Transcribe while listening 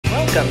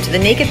Welcome to The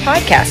Naked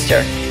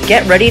Podcaster.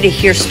 Get ready to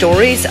hear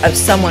stories of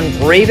someone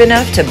brave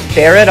enough to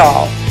bear it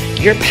all.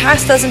 Your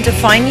past doesn't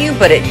define you,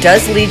 but it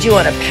does lead you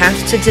on a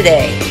path to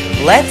today.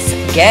 Let's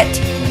get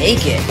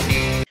naked.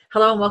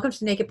 Hello and welcome to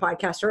The Naked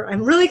Podcaster.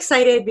 I'm really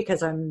excited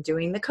because I'm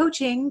doing the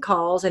coaching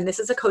calls, and this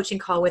is a coaching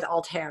call with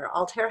Altair.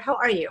 Altair, how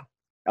are you?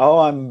 Oh,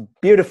 I'm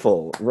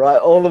beautiful, right?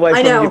 All the way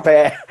from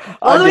Japan.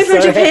 All the way from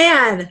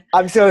Japan.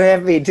 I'm so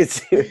happy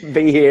to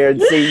be here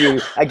and see you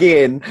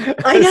again.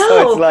 I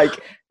know. So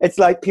it's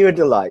like pure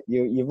delight.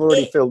 You've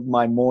already filled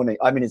my morning.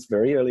 I mean, it's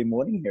very early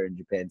morning here in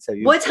Japan. So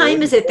what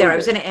time is it there? I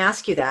was going to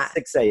ask you that.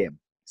 6 a.m.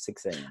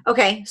 6 a.m.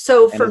 Okay,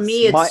 so for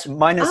me, it's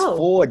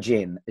 -4,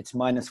 Jen. It's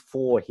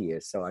 -4 here,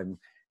 so I'm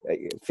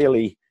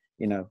fairly,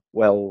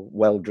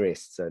 well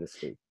dressed, so to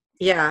speak.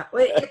 Yeah,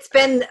 it's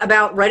been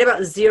right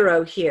about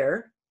zero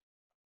here.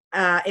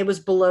 It was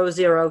below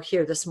zero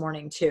here this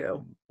morning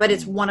too, but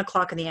it's 1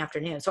 o'clock in the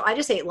afternoon. So I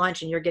just ate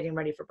lunch and you're getting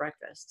ready for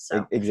breakfast.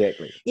 So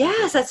exactly.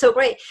 Yes, that's so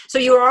great. So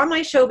you were on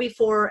my show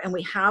before and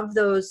we have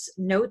those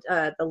notes,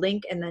 the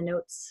link and the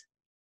notes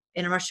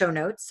in our show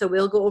notes. So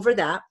we'll go over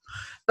that.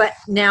 But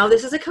now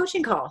this is a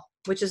coaching call,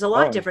 which is a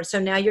lot different. So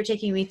now you're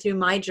taking me through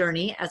my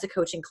journey as a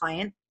coaching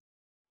client.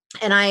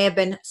 And I have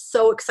been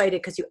so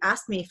excited because you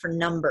asked me for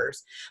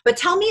numbers, but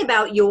tell me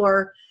about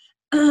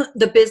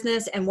the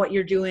business and what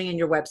you're doing and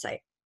your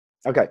website.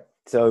 Okay,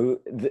 so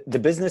the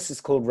business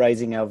is called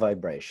Raising Our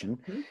Vibration,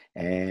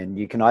 and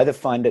you can either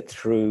find it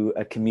through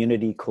a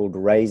community called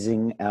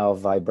Raising Our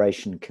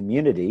Vibration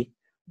Community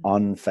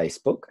on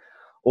Facebook,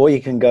 or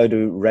you can go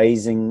to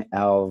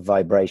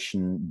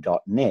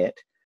raisingourvibration.net,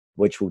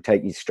 which will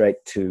take you straight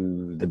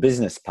to the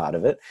business part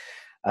of it.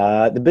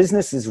 The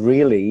business is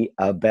really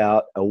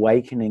about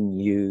awakening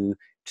you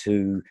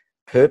to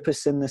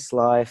purpose in this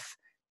life,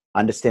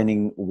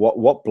 understanding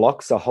what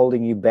blocks are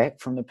holding you back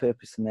from the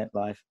purpose in that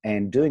life,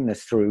 and doing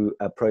this through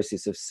a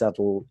process of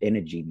subtle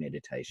energy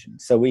meditation.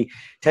 So we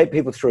take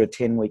people through a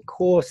 10-week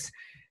course.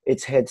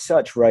 It's had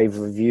such rave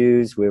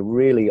reviews. We're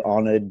really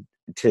honored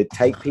to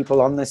take people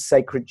on this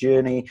sacred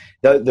journey.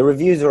 The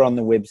reviews are on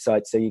the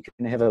website, so you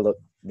can have a look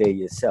there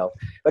yourself.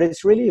 But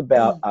it's really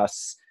about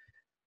us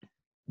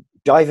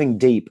diving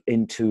deep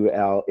into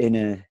our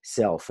inner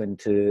self,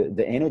 into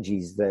the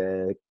energies,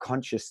 the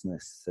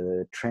consciousness,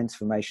 the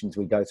transformations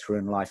we go through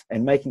in life,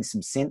 and making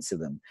some sense of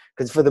them.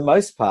 Because for the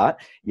most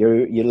part,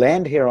 you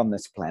land here on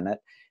this planet,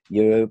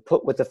 you're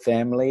put with a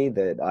family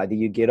that either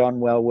you get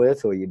on well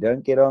with or you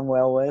don't get on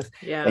well with.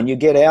 Yeah. And you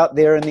get out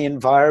there in the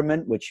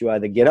environment, which you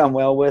either get on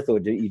well with or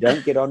you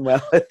don't get on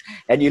well with.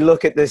 And you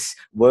look at this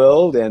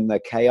world and the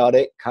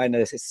chaotic kind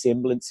of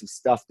semblance of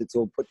stuff that's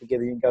all put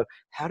together and go,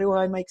 how do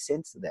I make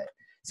sense of that?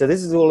 So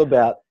this is all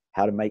about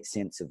how to make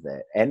sense of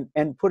that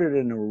and put it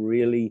in a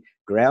really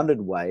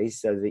grounded way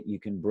so that you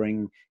can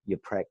bring your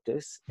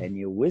practice and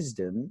your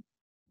wisdom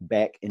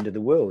back into the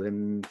world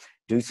and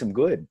do some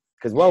good.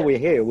 Because while we're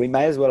here, we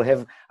may as well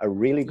have a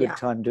really good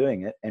time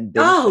doing it and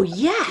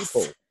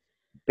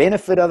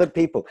benefit other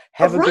people,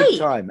 have a good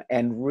time,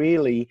 and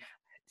really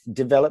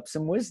develop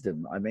some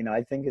wisdom. I mean,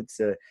 I think it's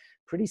a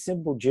pretty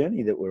simple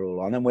journey that we're all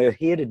on, and we're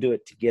here to do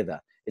it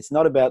together. It's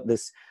not about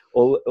this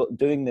all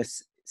doing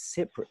this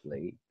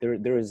separately.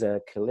 There is a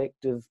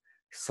collective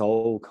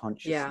soul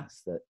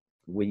consciousness that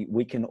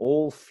we can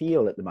all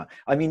feel at the moment.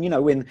 I mean,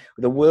 when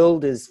the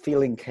world is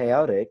feeling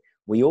chaotic,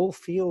 we all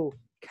feel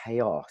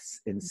chaos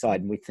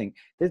inside, and we think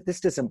this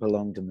doesn't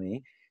belong to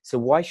me. So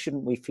why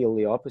shouldn't we feel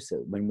the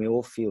opposite? When we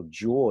all feel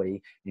joy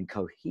and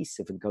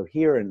cohesive and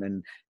coherent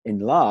and in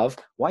love,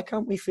 why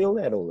can't we feel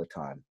that all the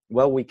time?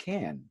 Well, we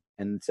can.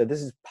 And so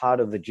this is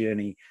part of the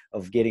journey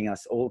of getting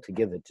us all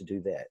together to do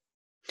that.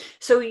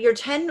 So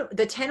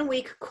the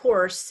 10-week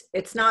course,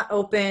 it's not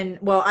open.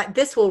 Well,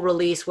 this will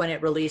release when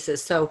it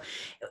releases. So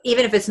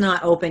even if it's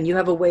not open, you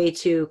have a way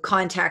to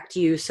contact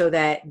you so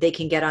that they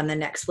can get on the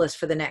next list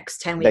for the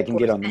next 10 weeks. They can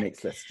get on the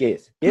next list.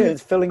 Yes. Yeah,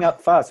 it's filling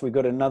up fast. We've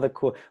got another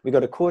course. We've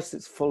got a course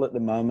that's full at the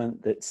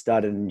moment that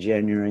started in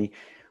January.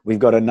 We've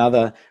got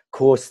another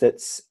course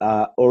that's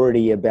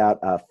already about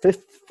a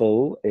fifth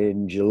full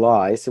in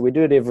July. So we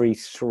do it every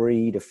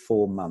 3 to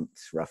 4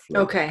 months, roughly.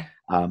 Okay.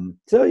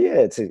 So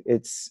yeah,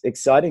 it's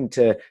exciting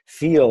to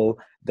feel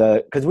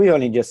because we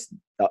only just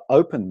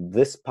opened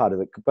this part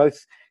of it.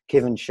 Both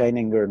Kevin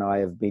Schaininger and I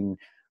have been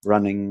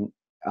running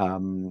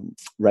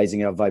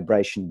Raising Our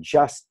Vibration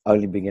just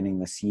only beginning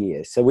this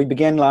year. So we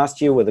began last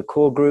year with a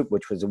core group,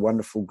 which was a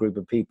wonderful group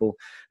of people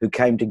who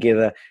came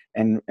together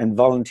and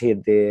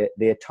volunteered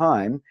their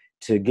time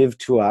to give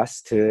to us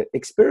to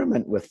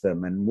experiment with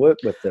them and work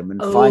with them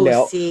and find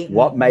out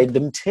what made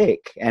them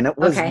tick. And it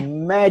was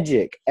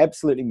magic,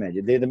 absolutely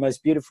magic. They're the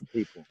most beautiful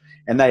people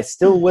and they're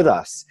still with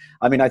us.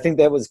 I mean, I think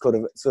that was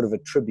sort of a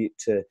tribute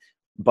to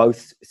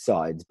both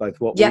sides, both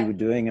what we were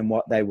doing and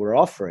what they were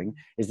offering,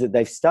 is that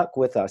they've stuck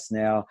with us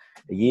now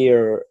a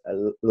year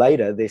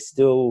later.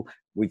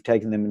 We've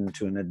taken them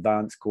into an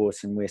advanced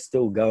course and we're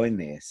still going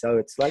there. So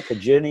it's like a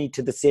journey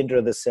to the center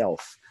of the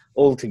self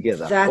all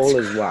together, all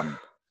as one.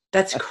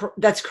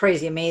 That's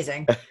crazy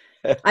amazing.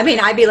 I mean,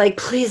 I'd be like,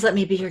 please let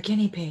me be your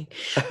guinea pig.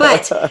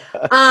 But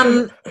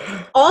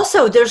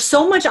Also, there's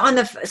so much on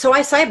the, so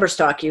I cyber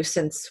stalk you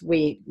since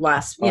we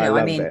last, Oh, I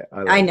love I mean, that.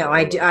 I know,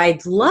 I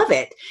love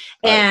it.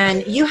 Right.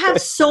 And you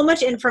have so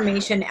much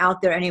information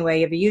out there anyway.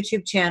 You have a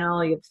YouTube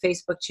channel, you have a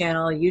Facebook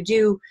channel,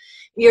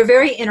 you're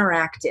very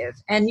interactive,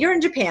 and you're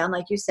in Japan,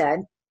 like you said.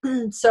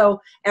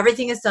 So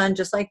everything is done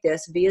just like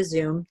this via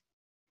Zoom.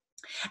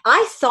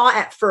 I thought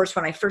at first,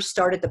 when I first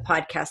started the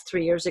podcast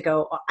 3 years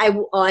ago,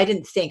 I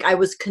didn't think, I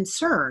was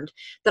concerned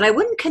that I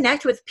wouldn't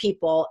connect with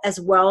people as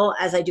well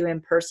as I do in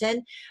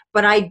person,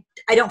 but I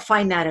don't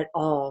find that at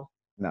all.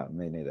 No,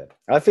 me neither.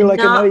 I feel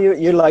like I know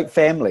you're like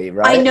family,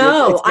 right? I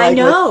know, I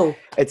know.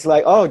 It's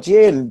like, oh,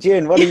 Jen,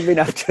 what have you been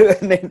up to?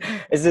 And then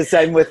it's the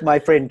same with my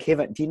friend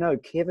Kevin. Do you know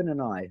Kevin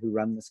and I, who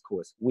run this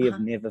course, we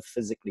have never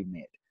physically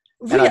met.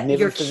 And I've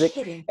never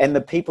kidding. And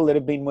the people that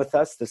have been with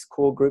us, this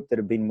core group that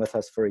have been with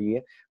us for a year,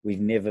 we've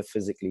never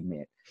physically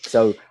met.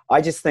 So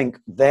I just think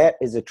that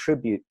is a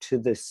tribute to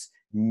this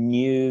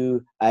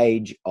new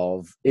age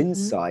of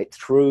insight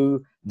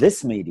through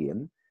this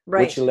medium,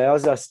 which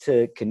allows us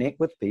to connect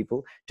with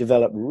people,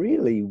 develop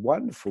really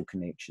wonderful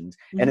connections,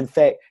 and in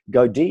fact,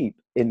 go deep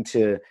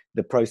into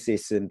the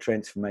process and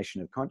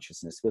transformation of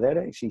consciousness without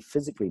actually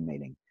physically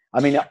meeting. I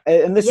mean,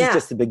 and this is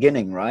just the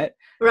beginning, right?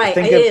 Right.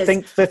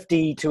 Think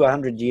 50 to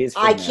 100 years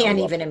from now. I can't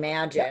even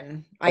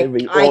imagine. I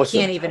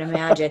can't even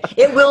imagine.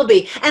 It will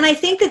be. And I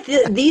think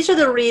that these are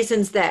the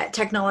reasons that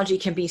technology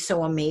can be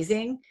so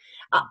amazing.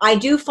 I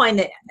do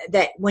find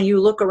that when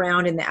you look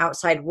around in the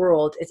outside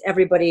world, it's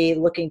everybody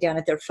looking down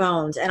at their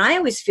phones. And I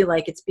always feel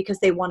like it's because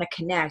they want to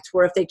connect,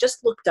 where if they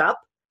just looked up,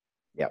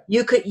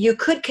 you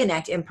could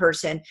connect in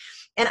person.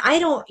 And I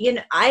don't,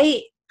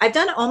 I've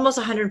done almost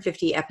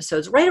 150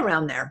 episodes, right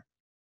around there.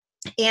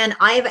 And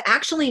I've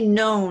actually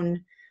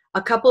known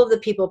a couple of the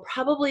people,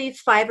 probably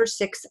 5 or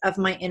 6 of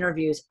my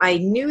interviews. I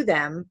knew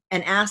them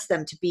and asked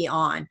them to be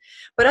on.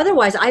 But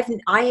otherwise,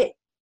 I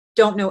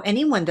don't know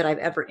anyone that I've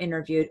ever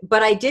interviewed.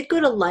 But I did go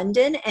to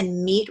London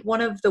and meet one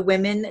of the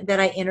women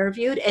that I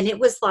interviewed. And it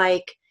was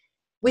like,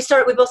 we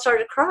both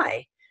started to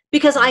cry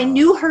because I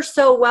knew her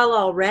so well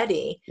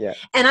already. Yeah.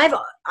 And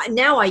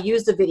now I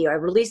use the video, I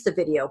released the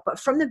video. But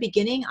from the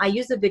beginning, I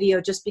used the video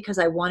just because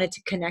I wanted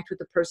to connect with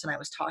the person I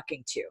was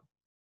talking to.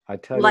 I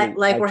totally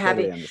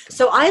having. understand.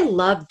 So I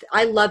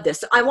love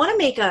this. I want to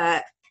make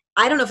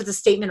I don't know if it's a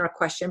statement or a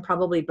question,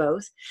 probably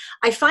both.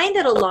 I find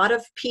that a lot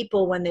of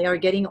people, when they are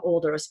getting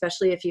older,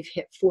 especially if you've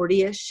hit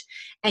 40-ish,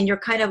 and you're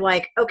kind of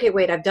like, okay,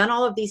 wait, I've done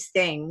all of these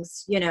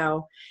things,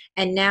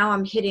 and now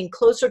I'm hitting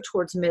closer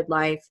towards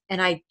midlife,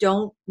 and I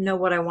don't know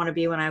what I want to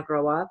be when I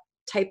grow up,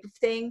 type of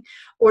thing,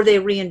 or they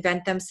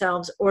reinvent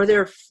themselves, or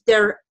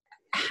they're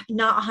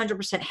not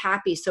 100%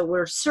 happy, so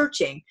we're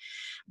searching.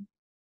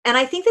 And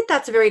I think that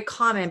that's very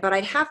common, but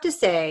I'd have to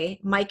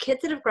say my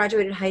kids that have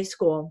graduated high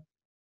school,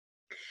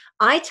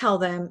 I tell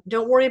them,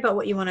 don't worry about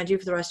what you want to do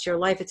for the rest of your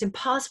life. It's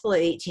impossible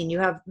at 18. You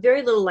have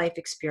very little life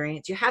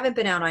experience. You haven't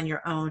been out on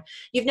your own.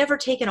 You've never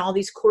taken all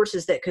these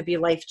courses that could be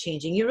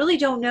life-changing. You really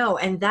don't know,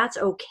 and that's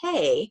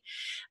okay.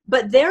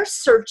 But they're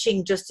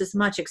searching just as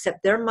much,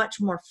 except they're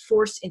much more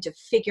forced into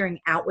figuring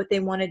out what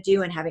they want to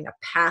do and having a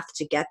path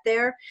to get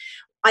there.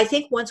 I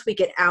think once we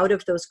get out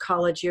of those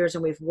college years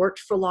and we've worked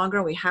for longer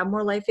and we have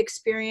more life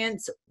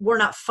experience, we're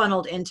not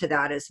funneled into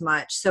that as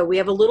much. So we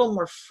have a little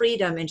more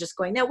freedom in just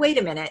going, now, wait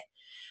a minute,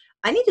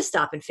 I need to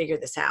stop and figure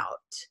this out.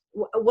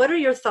 What are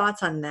your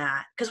thoughts on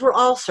that? Because we're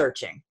all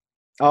searching.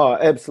 Oh,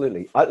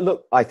 absolutely.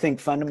 I think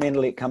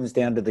fundamentally it comes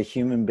down to the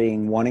human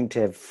being wanting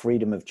to have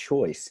freedom of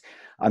choice.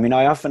 I mean,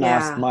 I often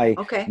ask my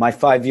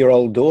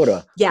 5-year-old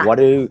daughter,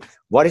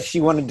 what does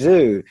she want to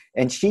do?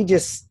 And she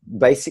just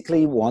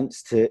basically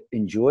wants to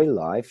enjoy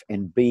life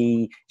and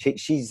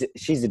she's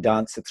a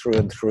dancer through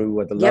and through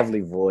with a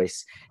lovely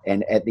voice.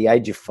 And at the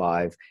age of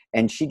 5,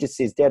 and she just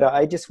says, Dad,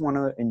 I just want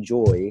to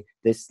enjoy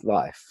this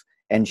life.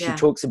 And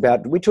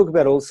we talk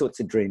about all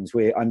sorts of dreams,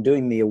 where I'm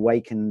doing the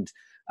Awakened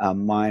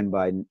Mind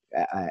by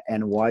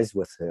Anna Wise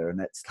with her, and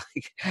it's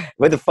like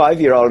with a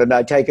 5-year-old, and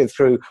I take her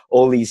through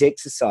all these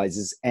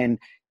exercises, and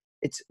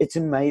it's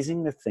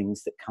amazing the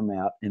things that come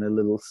out in a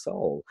little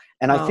soul.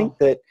 And I think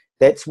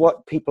that's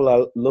what people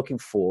are looking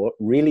for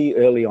really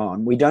early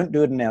on. We don't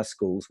do it in our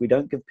schools. We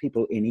don't give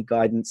people any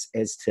guidance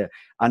as to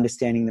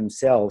understanding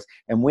themselves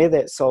and where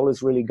that soul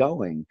is really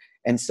going.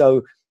 And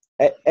so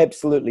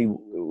absolutely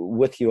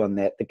with you on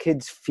that. The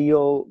kids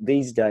feel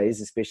these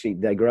days, especially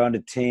they grow into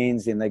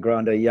teens, then they grow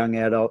into a young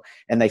adult,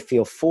 and they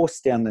feel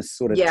forced down this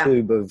sort of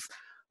tube of,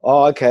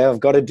 oh, okay, I've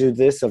got to do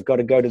this. I've got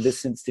to go to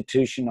this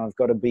institution. I've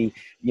got to be,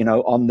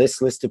 on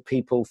this list of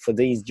people for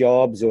these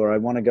jobs, or I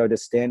want to go to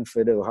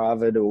Stanford or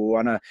Harvard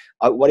or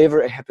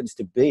whatever it happens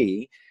to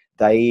be.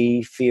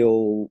 They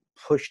feel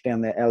pushed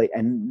down the alley,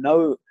 and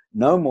no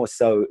more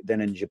so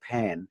than in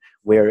Japan,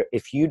 where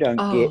if you don't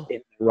get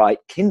in the right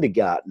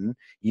kindergarten,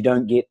 you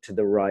don't get to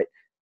the right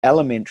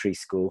elementary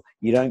school,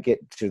 you don't get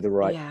to the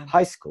right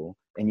high school,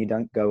 and you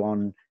don't go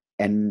on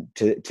and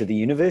to the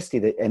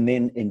university and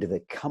then into the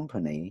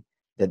company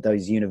that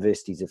those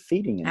universities are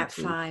feeding into, at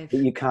 5.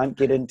 that you can't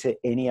get into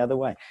any other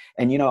way.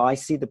 And, I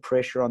see the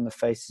pressure on the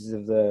faces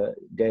of the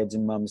dads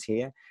and mums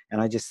here.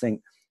 And I just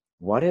think,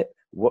 what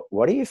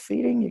are you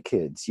feeding your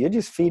kids? You're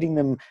just feeding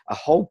them a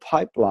whole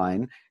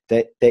pipeline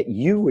that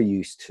you were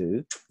used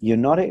to. You're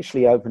not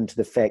actually open to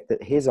the fact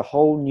that here's a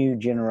whole new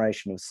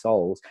generation of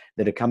souls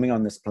that are coming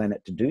on this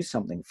planet to do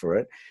something for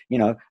it.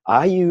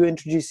 Are you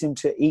introducing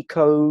to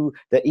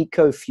the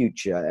eco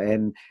future?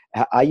 And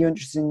are you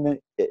interested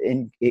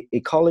in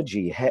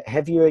ecology?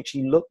 Have you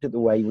actually looked at the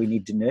way we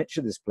need to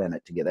nurture this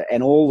planet together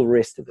and all the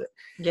rest of it?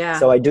 Yeah.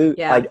 So I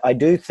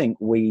do think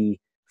we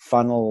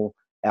funnel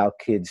our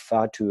kids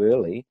far too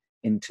early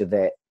into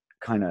that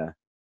kind of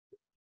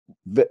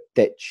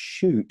that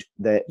chute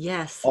that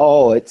yes.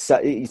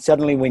 It's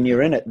suddenly when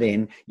you're in it,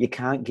 then you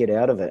can't get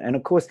out of it. And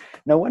of course,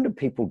 no wonder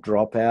people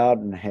drop out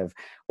and have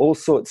all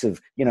sorts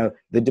of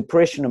the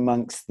depression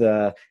amongst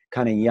the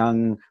kind of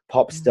young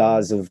pop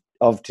stars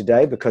of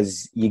today,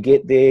 because you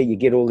get there, you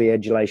get all the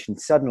adulation.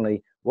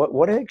 Suddenly,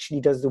 what actually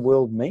does the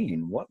world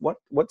mean?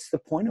 What's the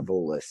point of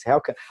all this?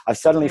 I've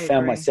suddenly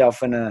found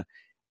myself in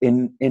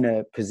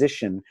a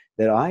position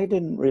that I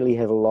didn't really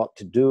have a lot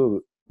to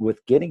do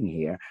with getting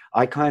here.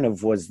 I kind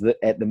of was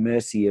at the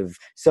mercy of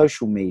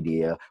social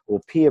media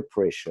or peer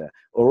pressure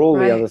or all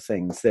the other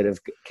things that have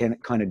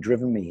kind of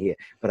driven me here,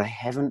 but I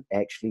haven't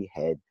actually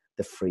had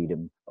the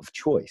freedom of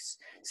choice.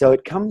 So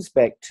it comes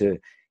back to,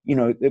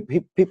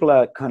 people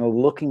are kind of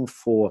looking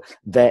for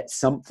that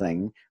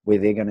something where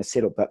they're going to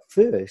settle, but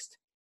first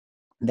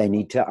they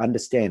need to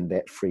understand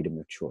that freedom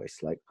of choice.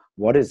 Like,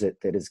 what is it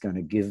that is going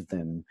to give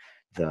them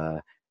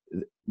the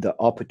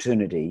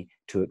opportunity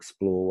to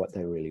explore what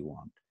they really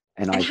want?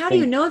 And how do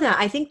you know that?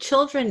 I think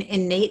children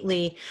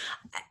innately,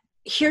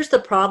 here's the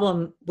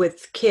problem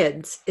with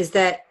kids, is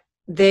that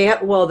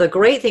the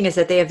great thing is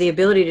that they have the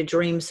ability to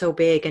dream so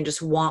big and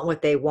just want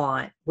what they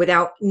want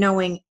without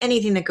knowing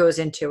anything that goes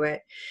into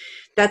it.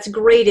 That's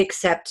great,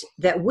 except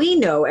that we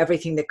know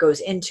everything that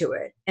goes into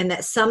it, and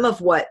that some of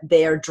what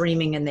they are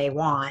dreaming and they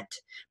want.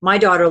 My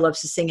daughter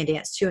loves to sing and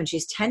dance too, and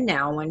she's 10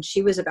 now. When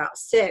she was about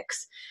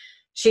 6,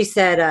 she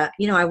said,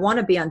 I want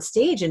to be on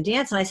stage and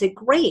dance. And I said,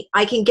 great,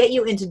 I can get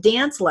you into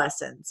dance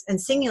lessons and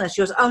singing lessons.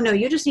 She goes, oh no,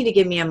 you just need to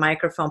give me a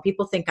microphone.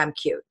 People think I'm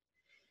cute.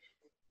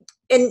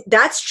 And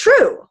that's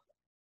true,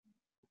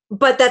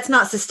 but that's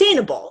not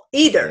sustainable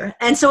either.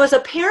 And so as a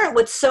parent,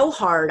 what's so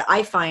hard,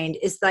 I find,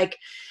 is like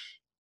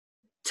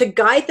to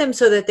guide them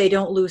so that they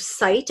don't lose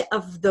sight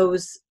of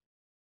those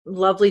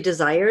lovely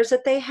desires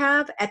that they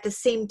have, at the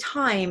same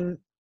time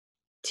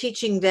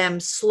teaching them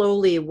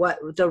slowly what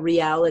the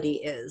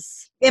reality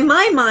is. In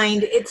my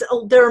mind,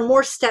 there are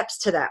more steps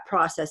to that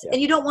process,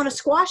 and you don't want to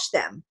squash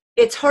them.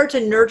 It's hard to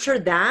nurture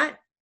that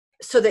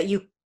so that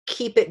you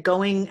keep it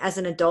going as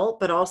an adult,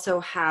 but also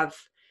have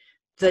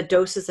the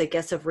doses, I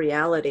guess, of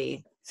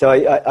reality. So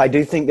I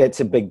do think that's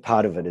a big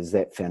part of it, is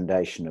that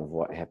foundation of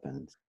what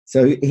happens.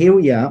 So here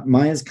we are.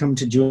 Maya's come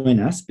to join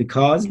us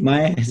because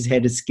Maya has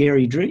had a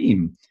scary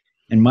dream.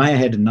 And Maya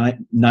had a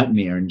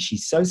nightmare, and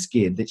she's so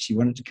scared that she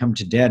wanted to come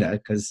to Dada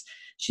because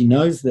she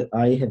knows that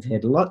I have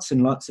had lots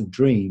and lots of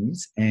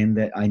dreams and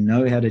that I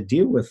know how to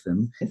deal with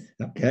them.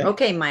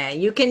 Okay, Maya,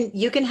 you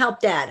can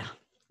help Dad.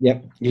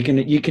 Yep,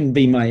 you can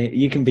be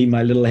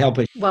my little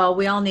helper. Well,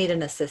 we all need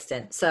an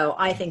assistant, so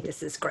I think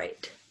this is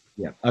great.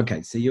 Yeah.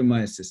 Okay, so you're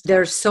my assistant.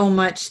 There's so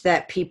much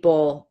that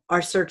people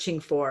are searching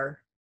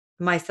for,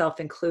 myself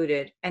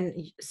included,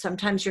 and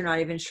sometimes you're not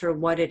even sure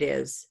what it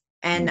is.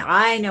 And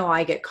I know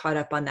I get caught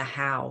up on the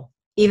how.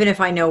 Even if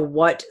I know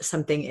what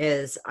something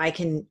is, I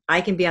can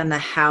be on the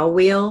how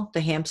wheel,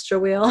 the hamster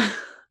wheel.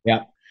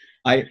 Yeah.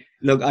 I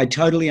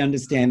totally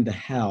understand the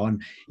how.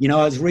 And,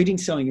 I was reading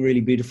something really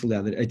beautiful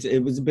there.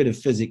 It was a bit of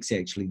physics,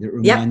 actually, that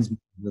reminds me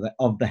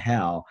of the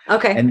how.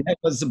 Okay. And that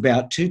was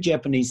about 2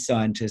 Japanese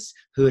scientists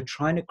who are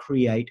trying to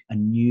create a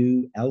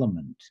new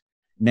element.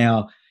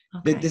 Now,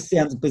 this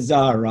sounds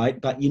bizarre,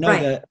 right? But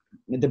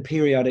the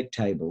periodic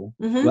table.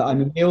 Mm-hmm. Well, I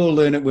mean, we all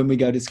learn it when we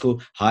go to school: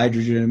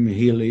 hydrogen,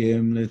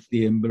 helium,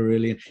 lithium,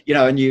 beryllium.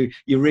 And you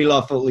reel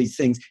off all these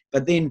things.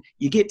 But then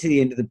you get to the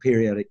end of the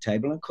periodic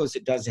table, and of course,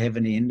 it does have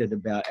an end at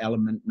about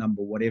element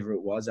number whatever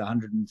it was,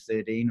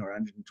 113 or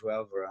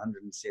 112 or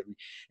 170.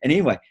 And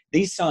anyway,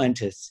 these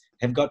scientists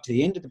have got to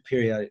the end of the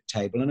periodic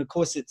table, and of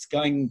course, it's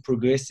going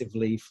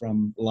progressively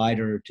from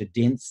lighter to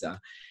denser,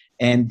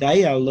 and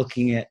they are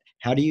looking at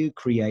how do you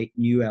create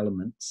new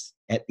elements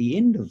at the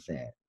end of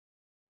that.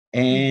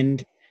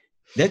 And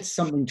that's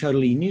something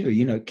totally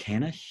new.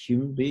 Can a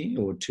human being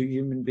or 2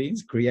 human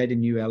beings create a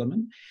new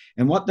element?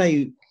 And what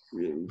they,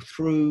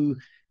 through,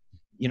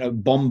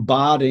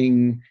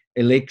 bombarding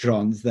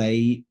electrons,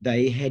 they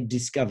had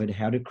discovered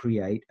how to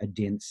create a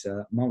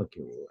denser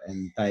molecule.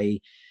 And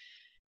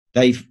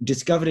they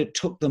discovered it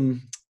took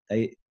them,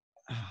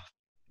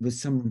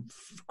 was some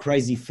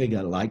crazy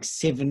figure, like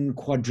 7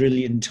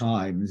 quadrillion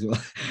times.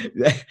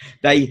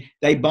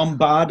 They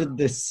bombarded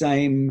the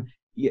same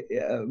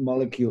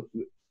molecule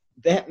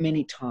that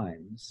many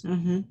times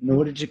in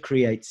order to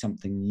create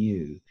something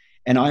new.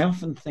 And I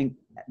often think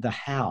the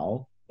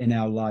how in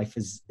our life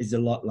is a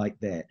lot like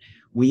that.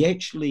 We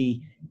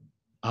actually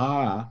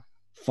are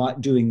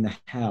doing the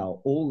how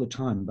all the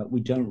time, but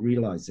we don't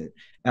realize it.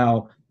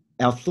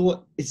 Our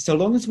thought is, so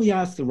long as we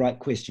ask the right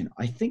question,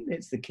 I think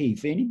that's the key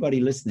for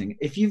anybody listening.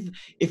 If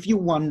you're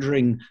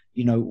wondering,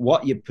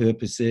 what your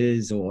purpose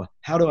is, or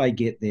how do I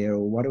get there,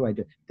 or what do I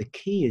do, the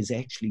key is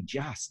actually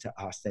just to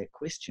ask that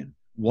question.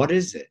 What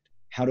is it?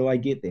 How do I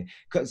get there?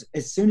 Because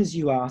as soon as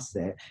you ask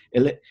that,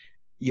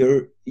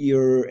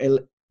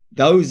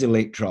 those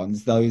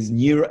electrons,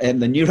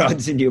 and the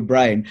neurons in your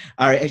brain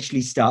are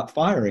actually start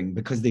firing,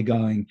 because they're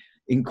going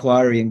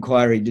inquiry,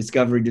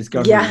 discovery.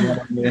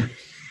 Yeah.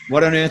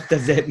 What on earth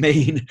does that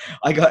mean?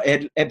 I got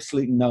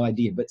absolutely no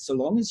idea. But so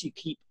long as you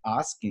keep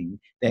asking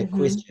that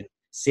question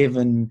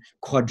 7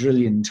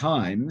 quadrillion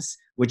times,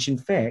 which in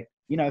fact,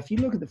 if you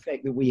look at the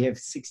fact that we have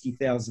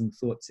 60,000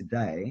 thoughts a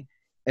day,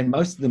 and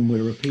most of them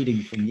we're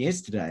repeating from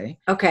yesterday,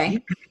 okay,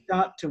 you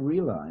start to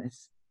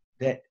realize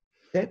that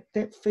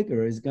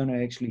figure is going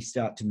to actually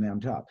start to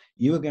mount up.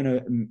 You are going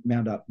to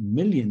mount up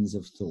millions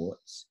of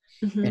thoughts.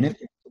 And if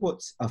the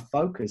thoughts are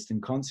focused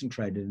and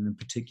concentrated in a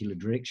particular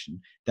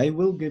direction, they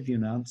will give you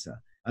an answer.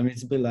 I mean,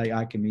 it's a bit like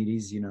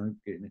Archimedes, and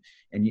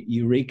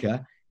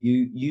Eureka.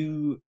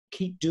 You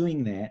keep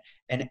doing that,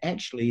 and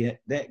actually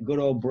that good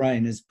old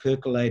brain is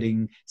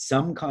percolating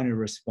some kind of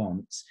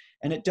response.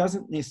 And it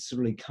doesn't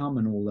necessarily come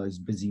in all those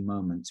busy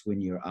moments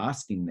when you're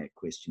asking that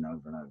question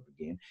over and over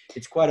again.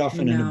 It's quite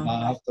often in a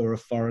bath or a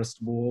forest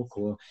walk,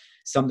 or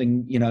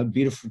something,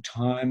 beautiful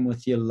time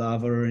with your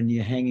lover, and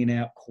you're hanging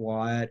out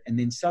quiet, and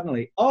then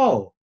suddenly,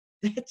 oh,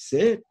 that's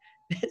it.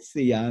 That's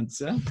the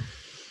answer.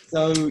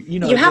 So,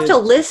 you have to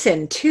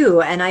listen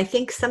too. And I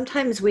think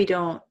sometimes we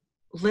don't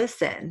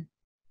listen,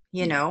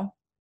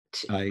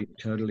 I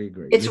totally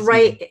agree. It's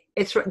right.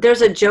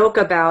 There's a joke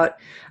about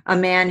a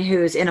man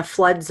who's in a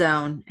flood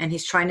zone, and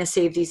he's trying to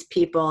save these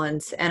people.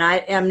 And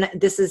I'm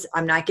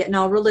not getting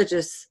all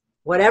religious,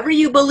 whatever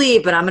you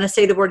believe, but I'm going to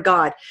say the word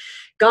God.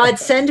 God,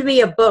 send me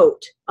a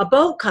boat. A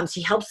boat comes.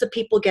 He helps the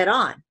people get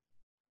on,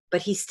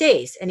 but he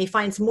stays and he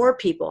finds more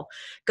people.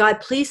 God,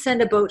 please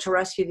send a boat to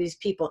rescue these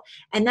people.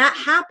 And that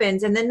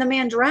happens. And then the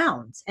man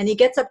drowns, and he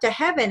gets up to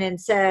heaven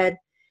and said,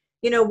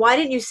 why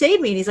didn't you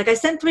save me? And he's like, I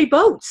sent 3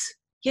 boats.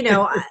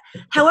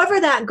 However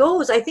that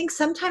goes, I think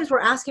sometimes we're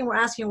asking,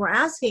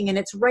 and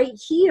it's right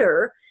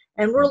here,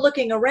 and we're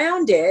looking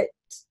around it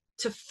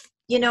to,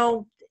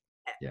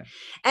 Yeah.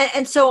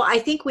 And so I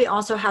think we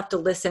also have to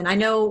listen. I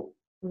know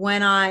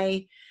when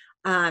I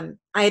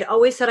had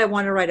always said I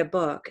wanted to write a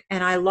book,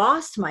 and I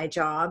lost my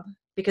job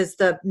because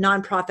the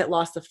nonprofit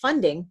lost the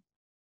funding.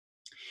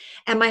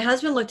 And my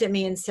husband looked at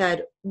me and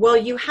said, well,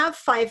 you have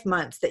 5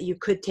 months that you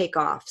could take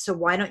off. So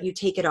why don't you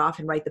take it off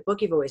and write the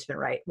book you've always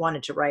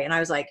wanted to write? And I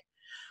was like,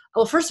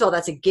 well, first of all,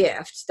 that's a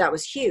gift. That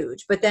was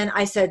huge. But then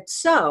I said,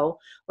 so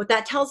what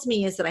that tells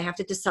me is that I have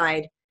to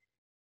decide,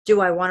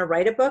 do I want to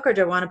write a book, or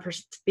do I want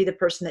to be the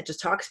person that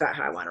just talks about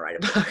how I want to write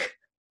a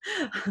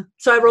book?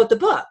 So I wrote the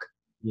book.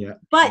 Yeah.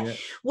 But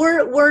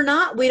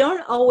we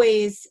don't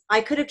always, I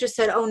could have just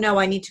said, oh no,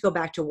 I need to go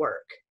back to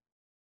work,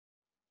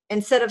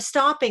 instead of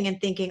stopping and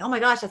thinking, oh my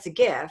gosh, that's a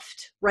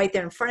gift right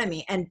there in front of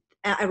me. And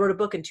I wrote a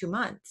book in 2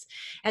 months.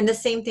 And the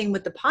same thing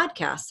with the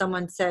podcast.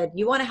 Someone said,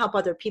 you want to help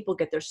other people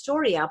get their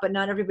story out, but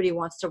not everybody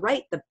wants to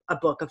write a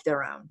book of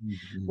their own.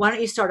 Why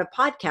don't you start a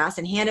podcast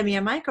and hand me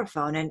a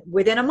microphone? And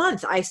within a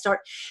month I start.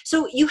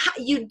 So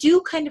you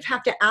do kind of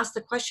have to ask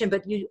the question,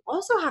 but you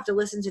also have to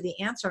listen to the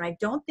answer. And I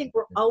don't think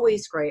we're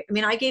always great. I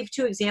mean, I gave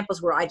 2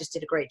 examples where I just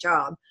did a great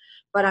job,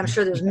 but I'm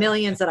sure there's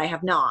millions that I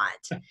have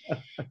not.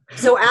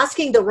 So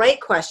asking the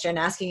right question,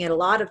 asking it a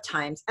lot of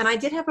times. And I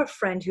did have a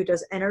friend who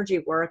does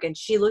energy work, and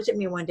she looked at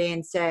me one day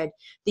and said,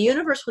 the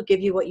universe will give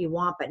you what you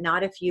want, but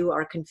not if you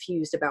are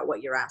confused about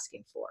what you're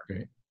asking for.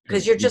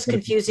 Because you're just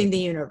confusing the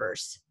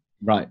universe.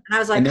 Right. And I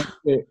was like,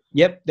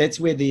 that's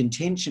where the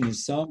intention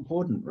is so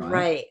important, right?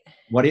 Right.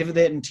 Whatever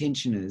that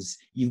intention is,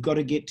 you've got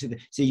to get to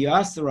so you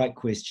ask the right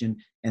question,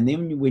 and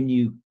then when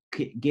you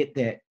get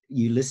that,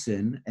 you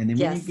listen, and then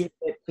when you get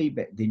that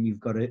feedback, then you've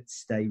got to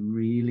stay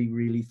really,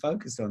 really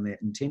focused on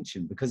that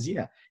intention. Because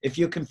if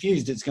you're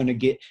confused, it's going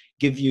to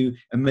give you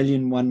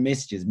 1,000,001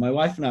 messages. My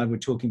wife and I were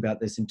talking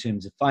about this in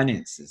terms of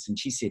finances, and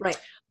she said,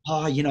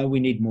 we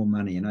need more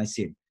money. And I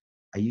said,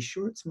 are you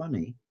sure it's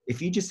money?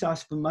 If you just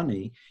ask for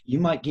money, you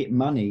might get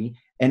money,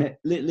 and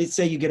let's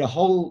say you get a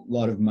whole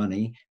lot of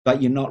money, but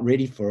you're not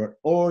ready for it,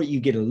 or you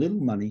get a little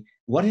money.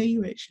 What are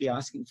you actually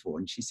asking for?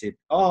 And she said,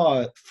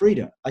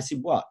 freedom. I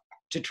said, what?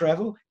 To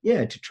travel?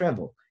 Yeah, to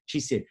travel.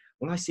 She said,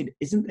 well, I said,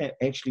 isn't that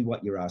actually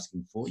what you're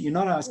asking for? You're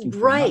not asking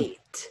for money.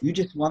 You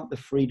just want the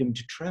freedom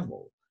to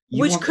travel.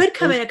 Which could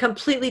come in a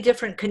completely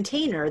different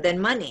container than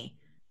money.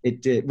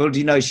 It did. Well, do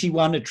you know, she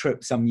won a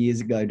trip some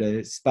years ago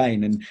to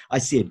Spain, and I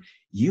said,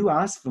 you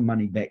asked for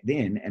money back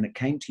then, and it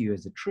came to you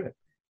as a trip.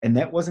 And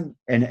that wasn't,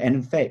 and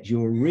in fact,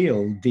 your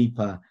real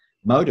deeper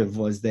motive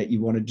was that you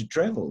wanted to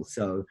travel.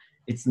 So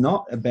it's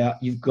not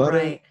about, you've got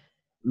to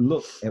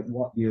look at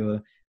what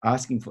you're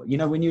asking for.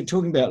 When you're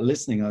talking about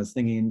listening, I was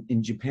thinking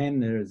in Japan,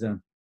 there is a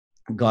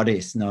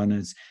goddess known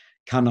as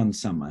Kanon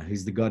Sama,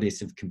 who's the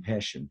goddess of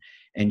compassion.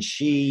 And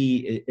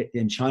she,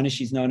 in China,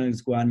 she's known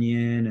as Guan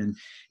Yin, and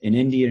in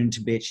India and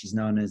Tibet, she's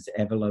known as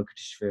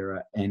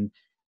Avalokiteshvara. And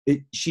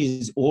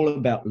she's all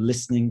about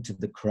listening to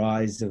the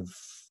cries of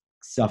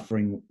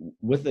suffering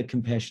with a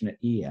compassionate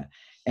ear.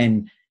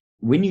 And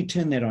when you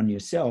turn that on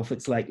yourself,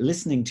 it's like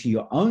listening to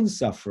your own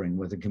suffering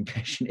with a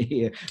compassionate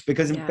ear,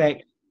 because in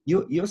fact,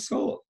 your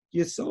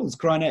soul's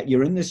crying out.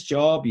 You're in this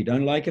job, you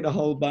don't like it a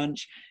whole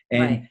bunch,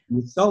 and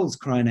your soul's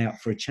crying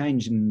out for a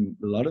change. And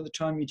a lot of the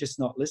time, you're just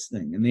not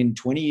listening. And then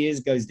 20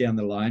 years goes down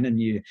the line,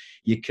 and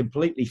you're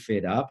completely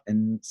fed up.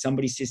 And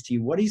somebody says to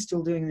you, "What are you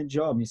still doing in the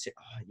job?" And you say,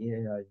 "Oh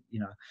yeah,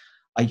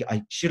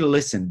 I should have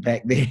listened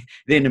back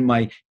then in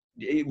my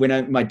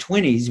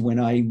 20s when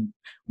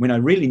I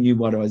really knew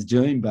what I was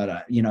doing,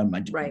 but my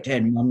dad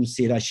and mum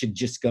said I should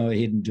just go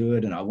ahead and do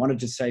it, and I wanted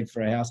to save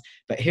for a house,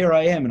 but here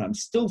I am, and I'm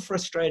still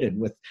frustrated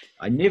with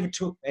I never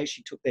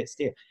actually took that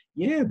step."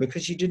 Yeah,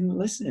 because you didn't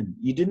listen.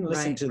 You didn't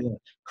listen to the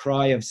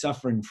cry of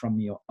suffering from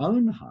your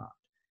own heart,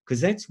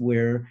 because that's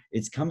where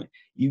it's coming.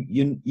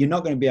 You're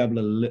not going to be able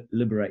to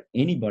liberate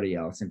anybody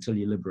else until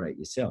you liberate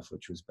yourself,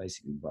 which was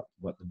basically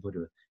what the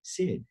Buddha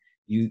said.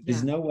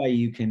 There's no way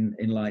you can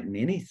enlighten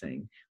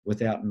anything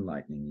without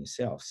enlightening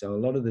yourself. So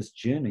a lot of this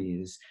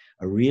journey is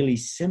a really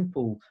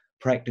simple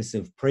practice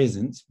of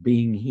presence,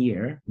 being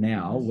here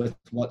now with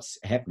what's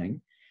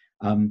happening.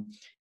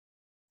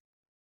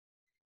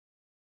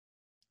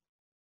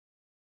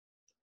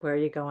 Where are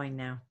you going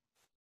now?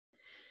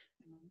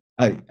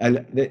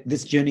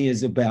 This journey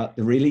is about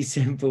the really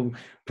simple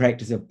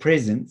practice of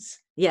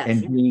presence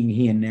and being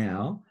here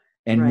now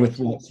and with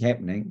what's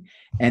happening,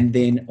 and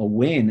then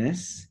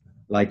awareness.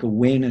 Like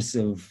awareness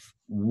of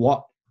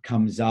what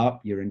comes up,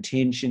 your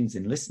intentions,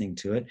 and listening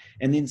to it.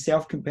 And then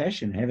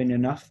self-compassion, having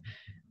enough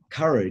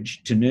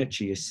courage to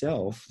nurture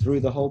yourself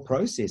through the whole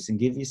process and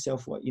give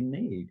yourself what you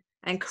need.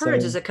 And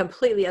courage is a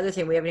completely other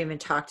thing we haven't even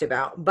talked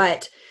about.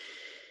 But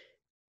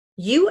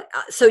you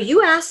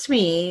asked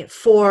me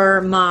for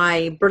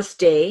my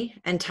birthday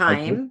and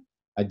time.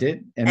 I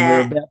did. And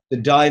we're about to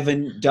dive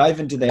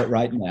into that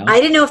right now. I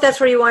didn't know if that's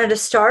where you wanted to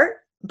start,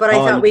 but I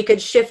thought we could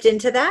shift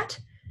into that.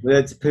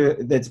 That's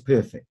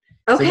perfect.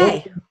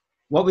 Okay. So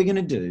what we're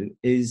going to do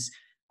is,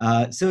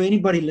 so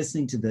anybody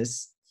listening to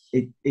this,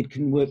 it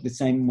can work the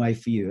same way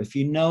for you. If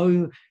you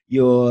know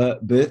your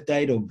birth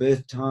date or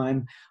birth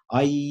time,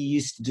 I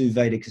used to do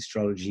Vedic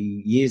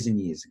astrology years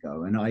and years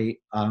ago,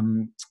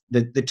 and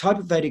the type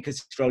of Vedic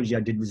astrology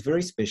I did was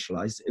very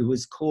specialized. It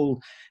was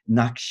called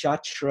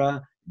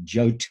Nakshatra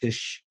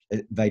Jyotish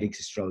Vedic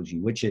astrology,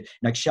 which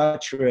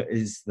Nakshatra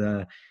is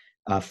the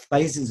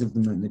phases of the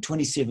moon, the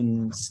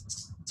 27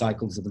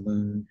 cycles of the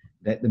moon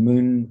that the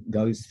moon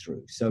goes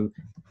through. So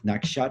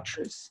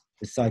nakshatras,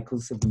 the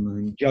cycles of the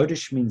moon.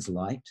 Jyotish means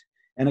light.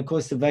 And of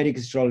course, the Vedic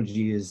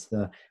astrology is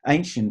the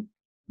ancient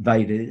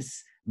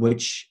Vedas,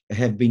 which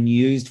have been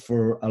used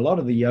for a lot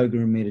of the yoga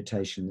and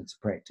meditation that's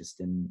practiced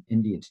in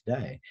India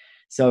today.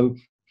 So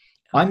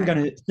I'm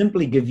going to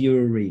simply give you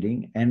a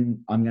reading, and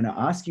I'm going to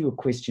ask you a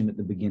question at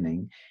the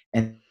beginning,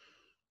 and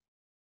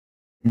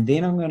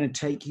then I'm going to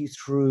take you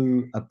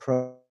through a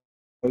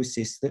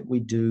process that we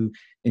do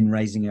in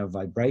raising our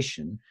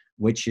vibration,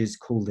 which is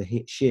called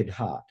the shared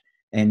heart.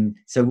 And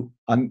so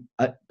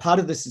part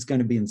of this is going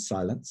to be in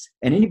silence,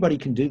 and anybody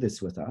can do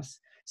this with us.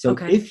 So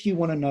if you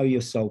want to know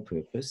your soul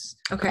purpose,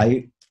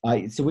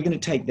 so we're going to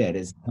take that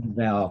as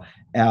our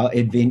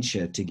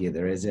adventure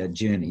together, as our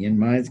journey. And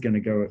Maya's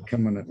going to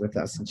come on it with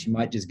us, and she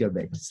might just go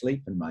back to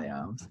sleep in my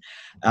arms.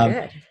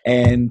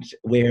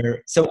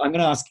 So I'm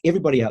going to ask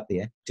everybody out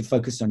there to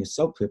focus on your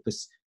soul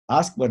purpose.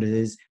 Ask what it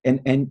is,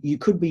 and you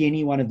could be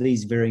any one of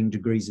these varying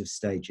degrees of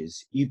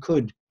stages. You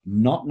could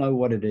not know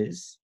what it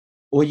is,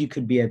 or you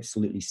could be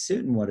absolutely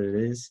certain what it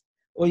is,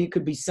 or you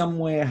could be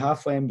somewhere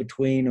halfway in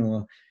between,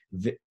 or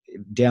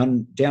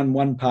down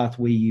one path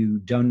where you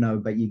don't know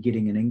but you're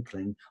getting an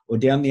inkling, or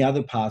down the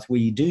other path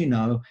where you do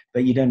know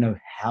but you don't know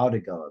how to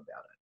go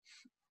about it.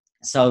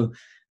 So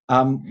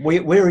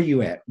where are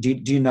you at? Do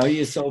you know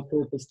your soul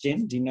purpose,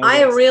 Jen? Do you know?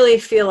 I really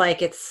feel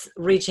like it's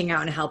reaching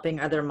out and helping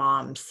other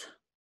moms.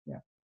 Yeah,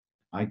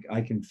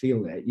 I can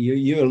feel that.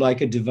 You're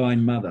like a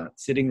divine mother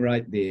sitting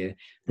right there,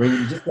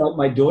 bringing, just like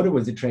my daughter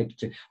was attracted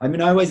to. I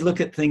mean, I always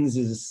look at things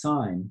as a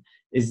sign.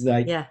 Is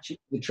like she's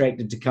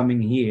attracted to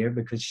coming here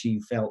because she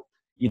felt,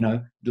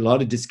 a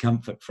lot of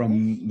discomfort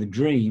from the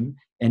dream,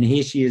 and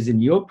here she is in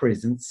your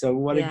presence. So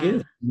what a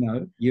gift,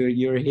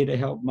 you're here to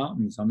help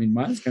mums. I mean,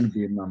 Maya's going to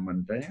be a mum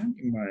one day, aren't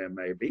you, Maya?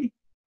 Maybe.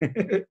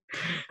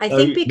 I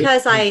think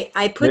because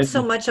I put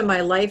so much of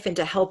my life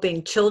into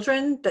helping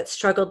children that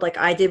struggled like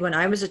I did when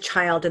I was a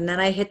child, and then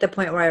I hit the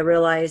point where I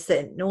realized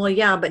that,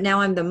 but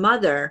now I'm the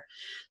mother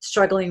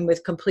struggling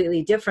with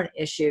completely different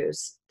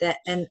issues.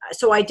 And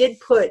so I did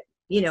put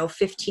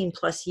 15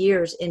 plus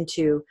years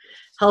into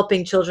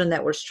helping children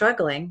that were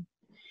struggling.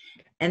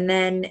 And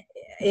then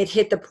it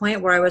hit the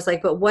point where I was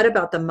like, but what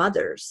about the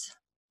mothers?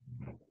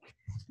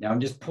 Now I'm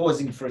just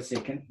pausing for a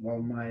second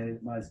while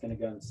Maya's going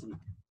to go and see.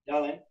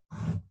 Darling,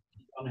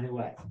 she's on her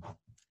way.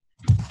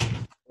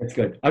 That's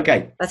good.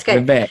 Okay. That's good.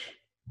 We're back.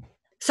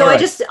 So I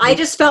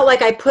just felt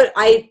like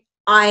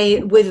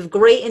I with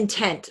great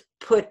intent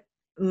put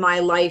my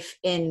life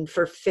in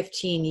for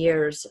 15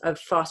 years of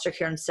foster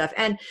care and stuff.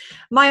 And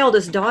my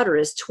oldest daughter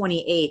is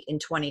 28 in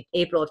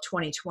April of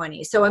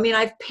 2020. So, I mean,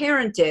 I've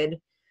parented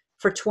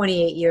for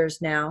 28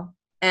 years now,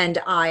 and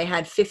I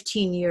had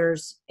 15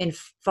 years in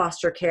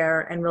foster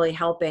care and really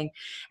helping.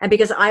 And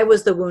because I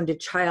was the wounded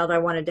child, I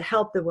wanted to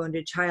help the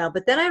wounded child.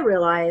 But then I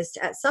realized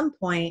at some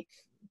point,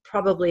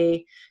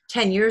 probably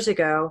 10 years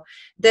ago,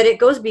 that it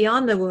goes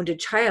beyond the wounded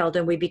child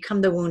and we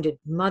become the wounded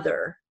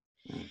mother.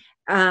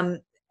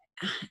 And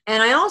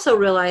I also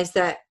realized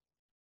that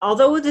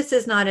although this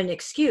is not an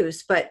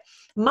excuse, but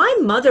my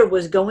mother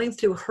was going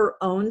through her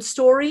own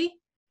story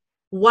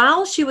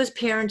while she was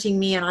parenting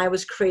me, and I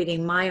was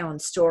creating my own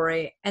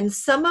story. And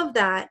some of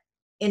that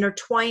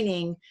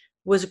intertwining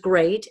was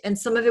great, and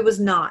some of it was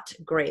not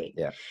great.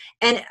 Yeah.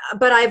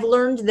 But I've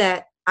learned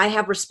that I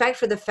have respect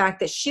for the fact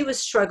that she was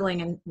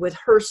struggling with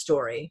her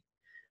story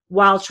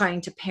while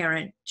trying to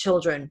parent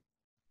children.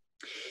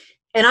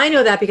 And I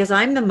know that because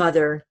I'm the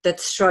mother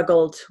that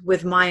struggled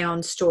with my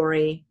own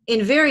story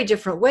in very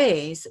different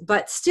ways,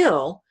 but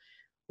still,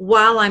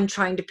 while I'm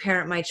trying to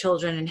parent my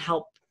children and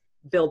help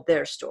build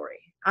their story.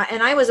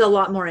 And I was a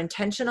lot more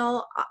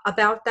intentional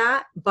about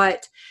that,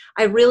 but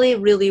I really,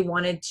 really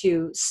wanted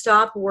to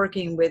stop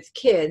working with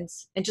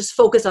kids and just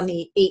focus on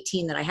the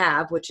 18 that I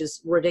have, which is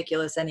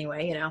ridiculous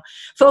anyway,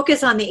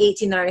 focus on the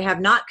 18 that I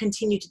have, not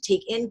continue to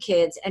take in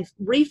kids, and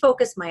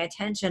refocus my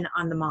attention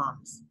on the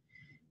moms.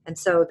 And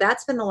so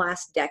that's been the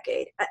last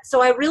decade.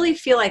 So I really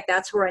feel like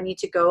that's where I need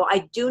to go.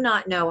 I do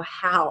not know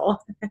how.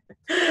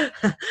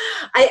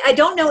 I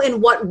don't know in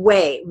what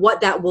way,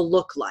 what that will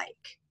look like.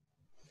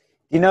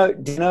 Do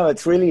you know,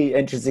 it's really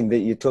interesting that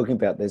you're talking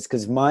about this,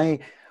 because my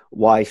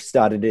wife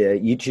started a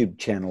YouTube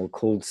channel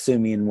called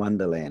Sumi in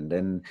Wonderland.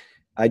 And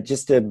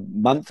just a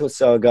month or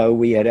so ago,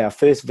 we had our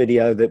first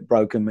video that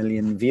broke 1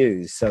 million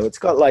views. So it's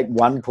got like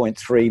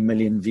 1.3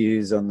 million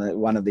views on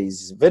one of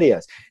these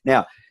videos.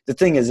 Now, the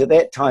thing is, at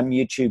that time,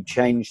 YouTube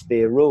changed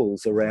their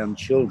rules around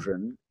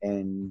children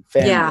and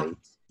families.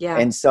 Yeah.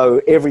 And so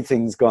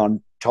everything's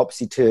gone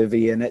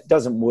topsy-turvy, and it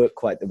doesn't work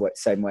quite the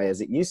same way as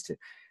it used to.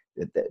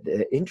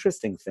 The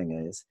interesting thing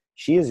is,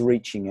 she is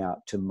reaching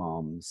out to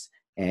moms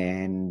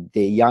and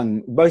they're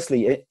young,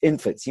 mostly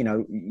infants,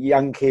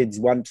 young kids,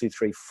 1, 2,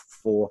 3,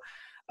 4,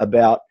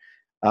 about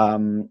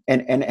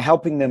and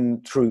helping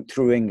them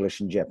through English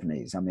and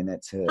Japanese. I mean,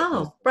 that's her.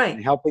 Oh,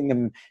 right. Helping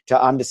them to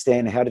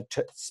understand how to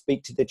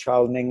speak to the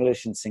child in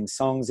English and sing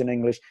songs in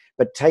English,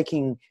 but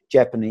taking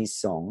Japanese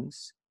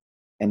songs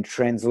and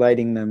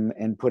translating them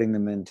and putting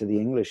them into the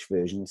English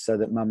version so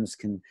that mums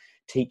can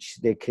teach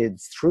their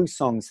kids through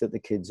songs that the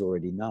kids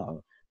already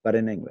know, but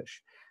in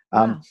English.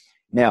 Wow.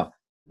 Now,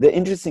 the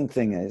interesting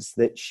thing is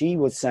that she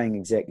was saying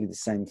exactly the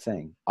same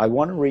thing. I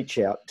want to reach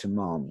out to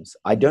moms.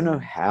 I don't know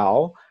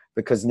how,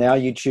 because now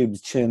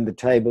YouTube's turned the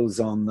tables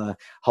on the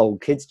whole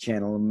kids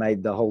channel and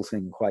made the whole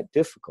thing quite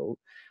difficult.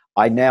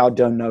 I now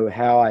don't know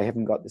how. I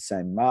haven't got the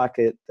same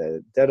market.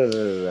 And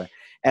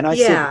I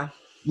said,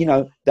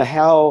 the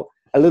how,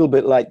 a little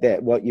bit like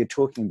that, what you're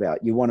talking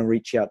about. You want to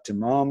reach out to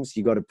moms.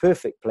 You've got a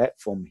perfect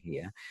platform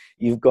here.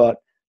 You've got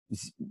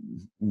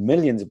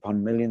millions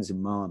upon millions of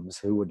moms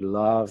who would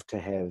love to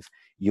have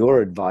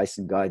your advice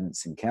and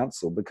guidance and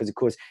counsel, because of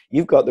course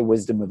you've got the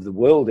wisdom of the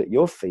world at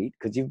your feet,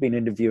 because you've been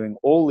interviewing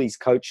all these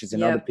coaches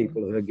and other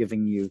people who are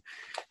giving you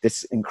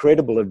this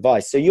incredible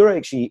advice. So you're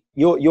actually,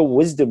 your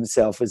wisdom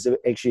self is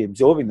actually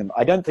absorbing them.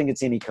 I don't think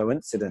it's any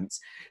coincidence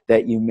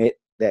that you met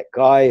that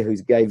guy who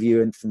gave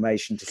you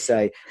information to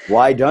say,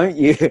 why don't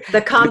you?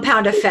 The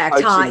compound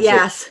effect, huh?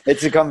 Yes.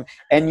 It's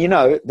and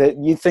that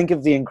you think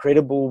of the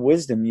incredible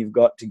wisdom you've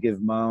got to give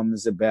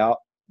moms about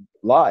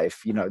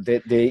life,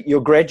 that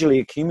you're gradually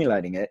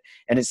accumulating it.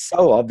 And it's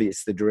so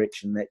obvious the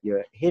direction that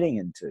you're heading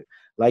into.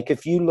 Like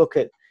if you look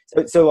at,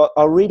 so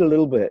I'll read a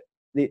little bit.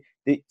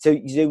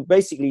 So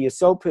basically your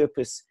sole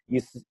purpose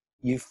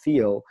you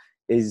feel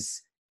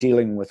is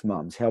dealing with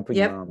moms, helping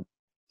moms,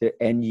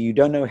 and you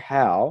don't know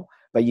how,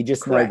 but you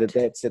just know that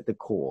that's at the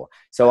core.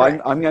 So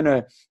I'm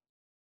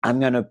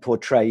going to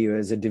portray you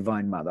as a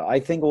divine mother.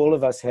 I think all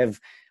of us have,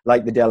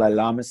 like the Dalai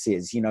Lama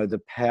says,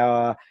 the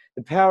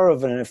power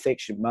of an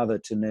affectionate mother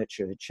to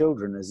nurture her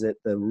children is at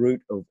the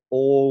root of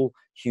all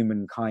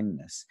human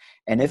kindness.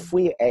 And if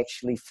we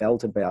actually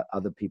felt about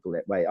other people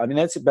that way, I mean,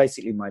 that's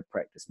basically my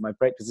practice. My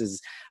practice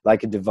is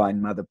like a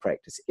divine mother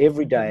practice.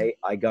 Every day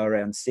I go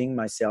around seeing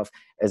myself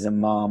as a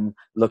mom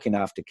looking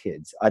after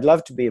kids. I'd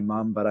love to be a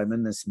mom, but I'm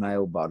in this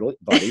male body.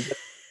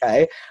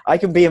 Okay, I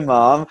can be a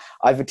mom.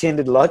 I've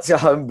attended lots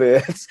of home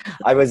births.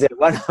 I was at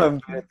one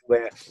home birth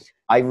where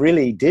I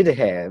really did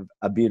have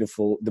the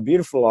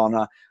beautiful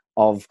honor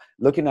of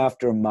looking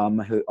after a mum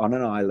who on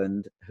an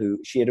island, who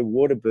she had a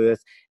water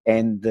birth,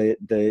 and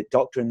the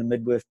doctor and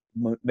the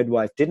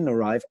midwife didn't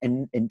arrive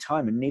in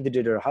time, and neither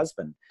did her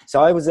husband.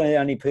 So I was the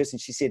only person.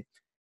 She said,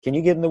 "Can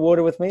you get in the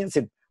water with me?" I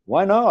said,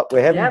 "Why not?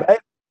 We're having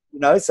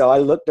babies." So I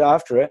looked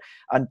after her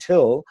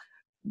until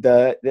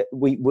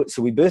we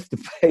birthed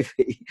the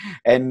baby,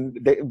 and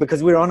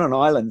because we're on an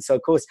island, so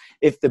of course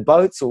if the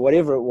boats or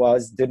whatever it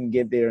was didn't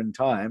get there in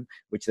time,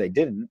 which they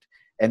didn't,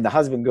 and the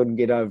husband couldn't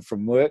get over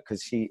from work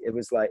because it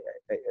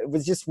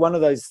was just one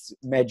of those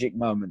magic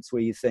moments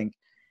where you think,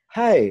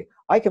 hey,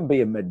 I can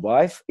be a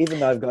midwife even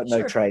though I've got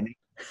no training.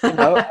 You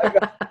know,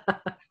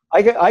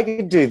 I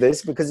can do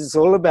this because it's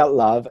all about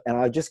love, and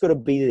I've just got to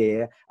be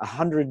there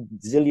 100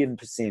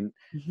 zillion%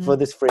 for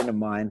this friend of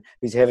mine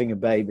who's having a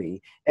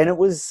baby. And it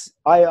was,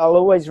 I'll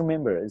always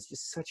remember it. It's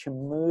just such a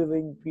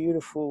moving,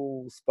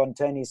 beautiful,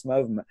 spontaneous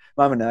moment.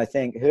 And I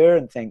thank her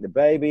and thank the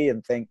baby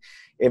and thank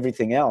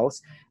everything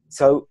else.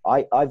 So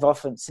I've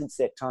often, since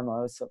that time,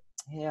 I was thought,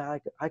 yeah,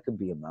 I could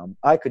be a mum.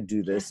 I could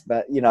do this,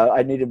 but, you know,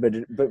 I need a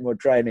bit more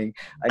training.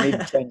 I need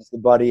to change the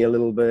body a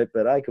little bit,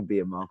 but I could be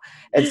a mum.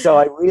 And so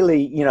I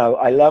really, you know,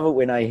 I love it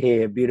when I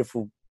hear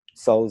beautiful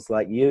souls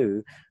like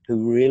you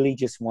who really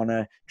just want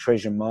to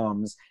treasure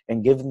moms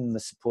and give them the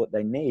support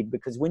they need.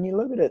 Because when you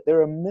look at it,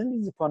 there are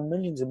millions upon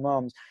millions of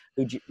moms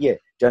who,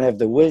 don't have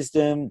the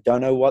wisdom,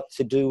 don't know what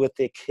to do with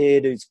their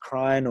kid who's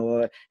crying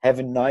or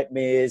having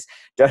nightmares,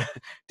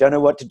 don't know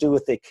what to do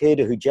with their kid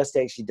who just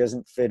actually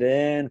doesn't fit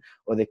in,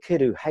 or the kid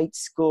who hates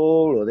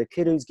school, or the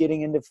kid who's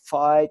getting into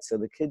fights, or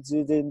the kids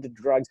who's into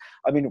drugs.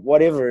 I mean,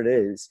 whatever it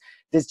is,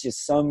 there's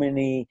just so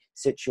many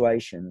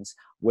situations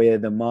where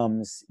the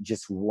moms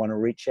just want to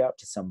reach out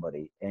to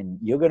somebody, and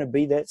you're going to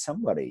be that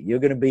somebody. You're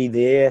going to be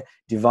their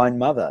divine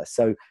mother.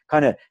 So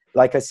kind of,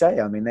 like I say,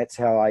 I mean, that's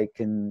how I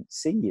can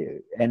see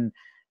you. And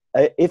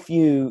if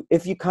you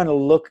kind of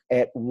look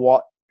at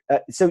what,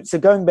 so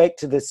going back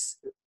to this,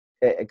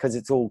 because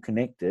it's all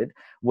connected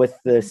with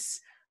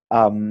this,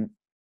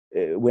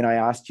 when I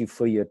asked you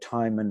for your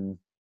time and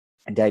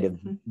date of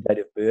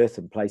birth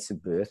and place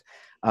of birth,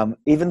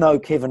 even though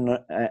Kevin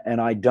and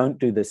I don't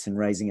do this in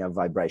Raising Our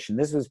Vibration,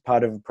 this was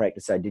part of a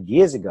practice I did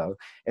years ago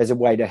as a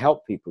way to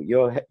help people.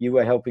 You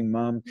were helping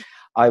mom.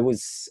 I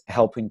was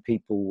helping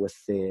people with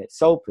their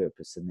soul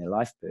purpose and their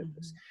life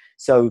purpose.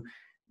 So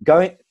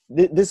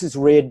this is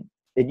read.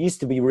 It used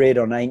to be read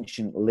on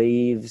ancient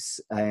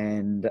leaves,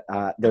 and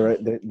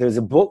there's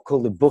a book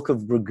called the Book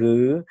of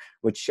Brigu,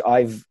 which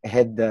I've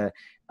had the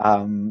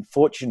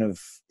fortune of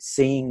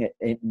seeing it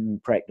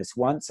in practice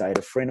once. I had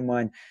a friend of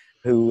mine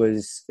who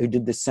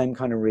did the same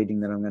kind of reading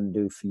that I'm going to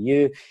do for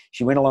you.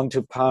 She went along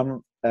to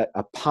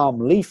a palm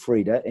leaf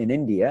reader in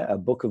India, a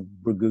Book of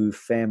Brigu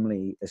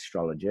family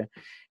astrologer,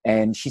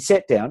 and she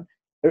sat down.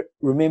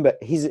 Remember,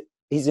 he's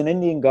an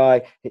Indian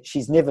guy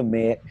she's never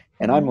met,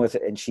 and I'm with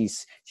it, and she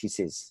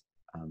says,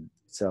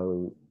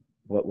 so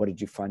what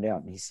did you find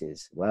out? And he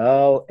says,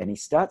 well, and he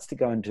starts to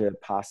go into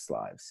past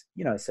lives,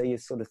 you know, so you're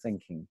sort of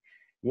thinking,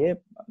 yeah,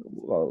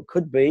 well, it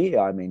could be.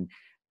 I mean,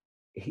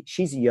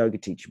 she's a yoga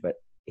teacher, but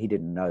he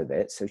didn't know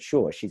that. So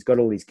sure, she's got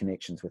all these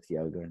connections with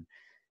yoga. And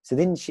so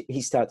then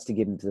he starts to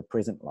get into the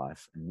present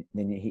life. And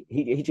then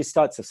he just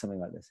starts with something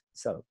like this.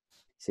 So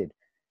he said,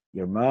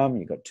 you're a mom,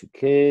 you got 2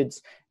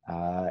 kids,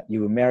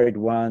 you were married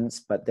once,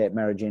 but that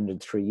marriage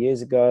ended 3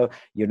 years ago.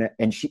 You know,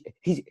 and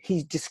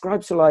he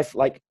describes her life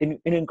like in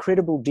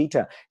incredible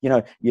detail. You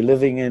know, you're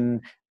living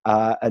in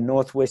a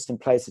northwestern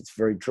place. It's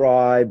very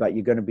dry, but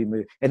you're going to be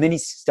moved. And then he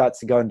starts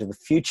to go into the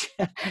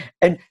future,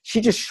 and she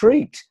just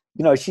shrieked.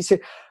 You know, she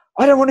said,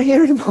 I don't want to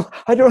hear it anymore.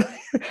 I don't,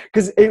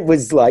 because it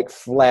was like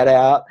flat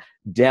out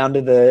down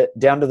to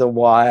the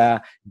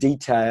wire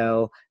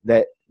detail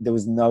that there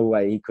was no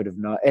way he could have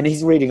known. And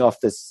he's reading off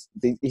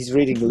he's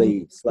reading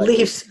leaves. Like,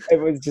 leaves. It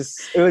was just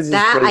that.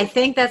 brilliant. I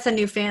think that's a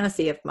new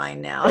fantasy of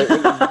mine now. It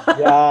was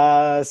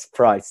just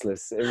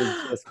priceless. It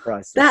was just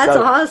priceless. That's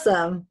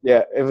awesome.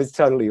 Yeah, it was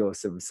totally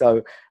awesome.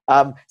 So,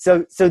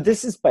 so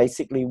this is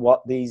basically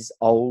what these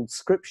old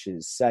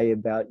scriptures say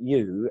about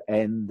you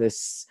and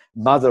this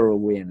mother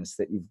awareness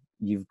that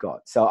you've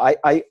got. So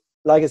I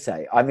like I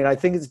say, I mean, I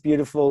think it's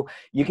beautiful.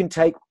 You can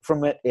take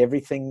from it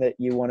everything that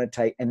you want to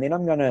take. And then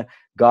I'm going to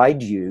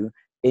guide you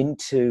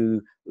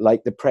into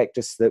like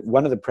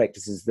one of the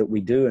practices that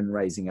we do in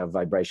Raising Our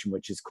Vibration,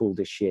 which is called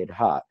the shared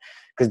heart.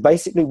 Because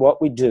basically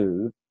what we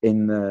do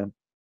in the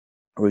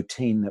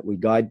routine that we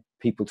guide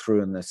people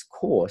through in this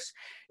course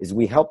is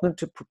we help them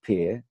to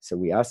prepare. So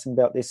we ask them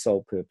about their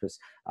soul purpose,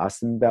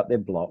 ask them about their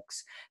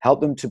blocks, help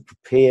them to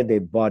prepare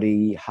their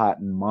body, heart,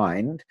 and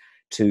mind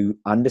to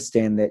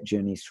understand that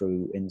journey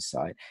through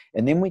insight.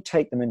 And then we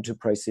take them into a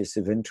process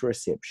of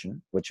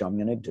interoception, which I'm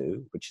going to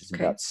do, which is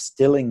about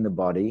stilling the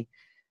body,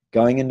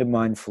 going into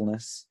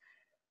mindfulness,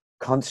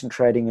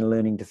 concentrating and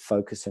learning to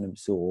focus and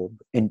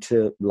absorb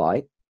into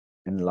light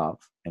and love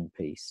and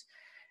peace.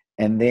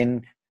 And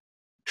then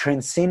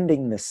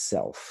transcending the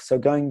self. So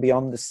going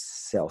beyond the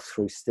self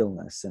through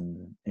stillness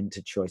and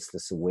into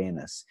choiceless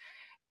awareness.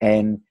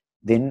 And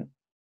then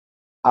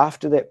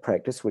after that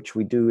practice, which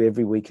we do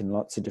every week in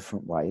lots of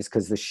different ways,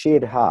 because the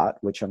shared heart,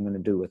 which I'm going to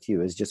do with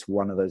you, is just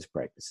one of those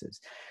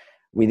practices.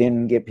 We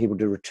then get people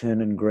to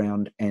return and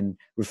ground and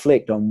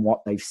reflect on what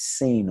they've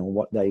seen or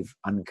what they've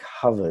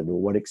uncovered or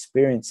what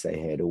experience they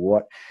had or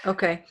what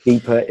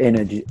deeper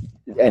energy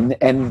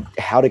and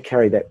how to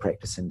carry that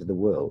practice into the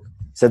world.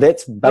 So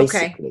that's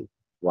basically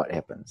what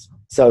happens.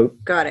 So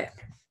got it.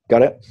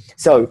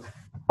 So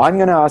I'm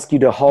going to ask you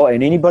to hold,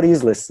 and anybody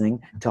who's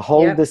listening, to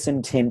hold this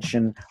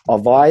intention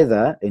of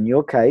either, in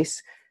your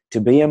case, to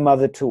be a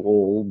mother to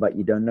all, but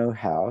you don't know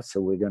how. So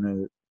we're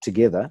going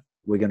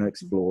to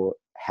explore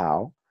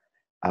how,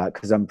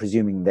 because I'm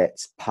presuming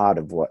that's part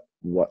of what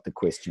the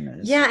question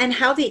is. Yeah, and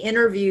how the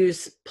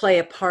interviews play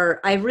a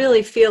part. I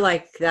really feel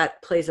like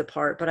that plays a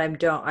part, but I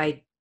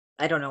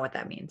don't know what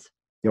that means.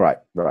 You're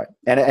right.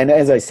 And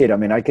as I said, I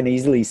mean, I can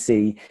easily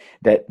see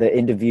that the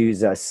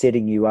interviews are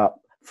setting you up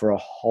for a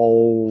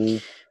whole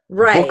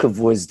book of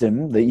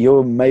wisdom that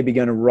you're maybe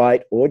going to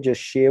write or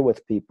just share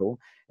with people,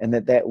 and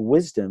that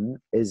wisdom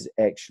is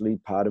actually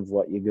part of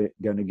what you're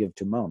going to give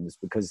to moms,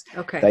 because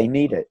they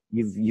need it.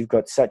 You've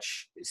got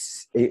such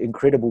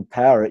incredible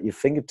power at your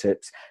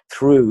fingertips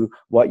through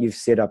what you've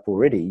set up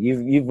already.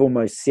 You've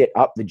almost set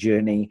up the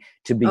journey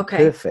to be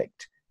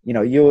perfect. You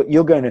know,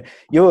 you're going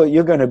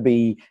to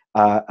be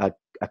a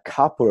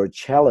cup or a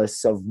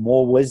chalice of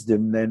more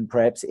wisdom than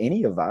perhaps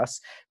any of us,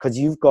 because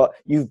you've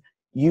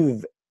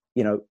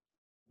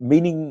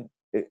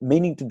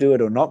meaning to do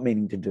it or not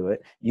meaning to do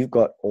it, you've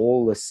got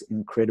all this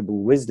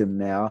incredible wisdom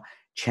now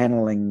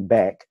channeling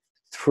back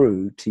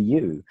through to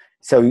you.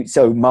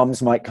 So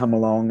mums might come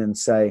along and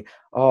say,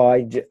 oh,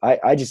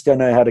 I just don't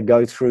know how to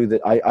go through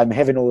that. I'm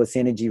having all this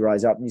energy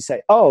rise up, and you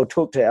say, oh,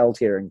 talk to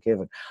Altair and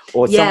Kevin,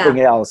 or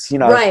something else. You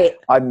know,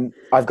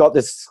 I've got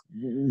this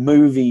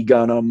movie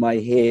going on my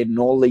head and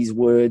all these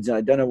words, and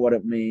I don't know what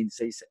it means.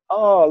 So you say,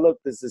 oh, look,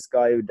 there's this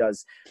guy who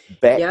does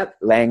back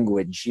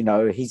language. You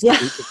know, he can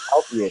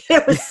help you.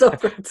 It was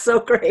so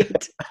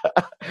great.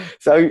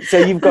 So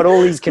you've got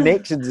all these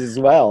connections as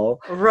well,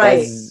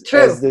 as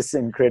this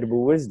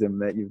incredible wisdom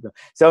that you've got.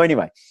 So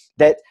anyway,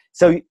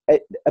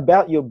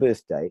 about your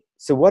birth date.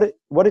 So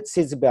what it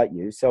says about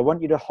you. So I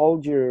want you to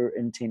hold your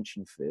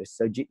intention first.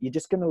 So you're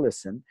just going to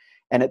listen,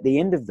 and at the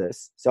end of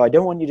this, so I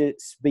don't want you to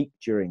speak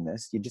during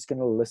this. You're just going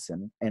to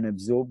listen and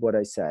absorb what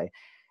I say.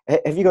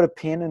 Have you got a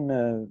pen and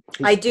a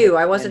piece? I do.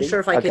 I wasn't sure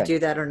if I could do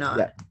that or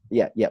not.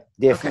 Yeah,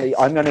 definitely.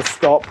 Okay. I'm going to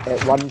stop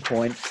at one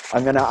point.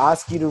 I'm going to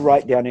ask you to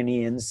write down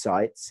any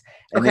insights,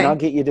 and then I'll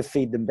get you to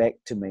feed them back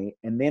to me.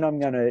 And then I'm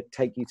going to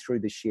take you through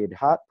the shared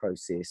heart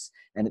process.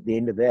 And at the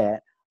end of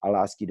that, I'll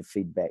ask you to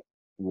feed back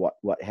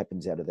what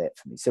happens out of that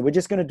for me. So we're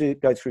just going to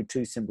go through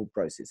two simple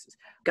processes.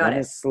 One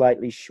is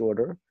slightly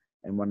shorter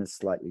and one is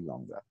slightly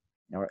longer.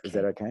 All right, is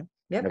that okay?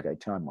 Yeah. Okay,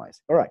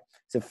 time-wise. All right.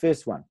 So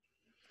first one,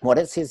 what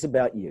it says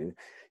about you.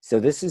 So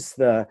this is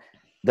the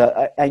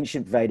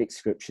ancient Vedic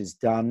scriptures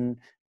done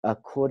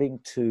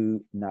according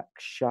to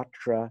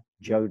Nakshatra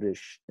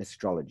Jyotish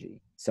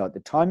astrology. So at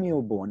the time you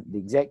were born, the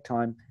exact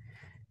time,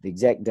 the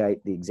exact date,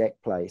 the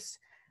exact place,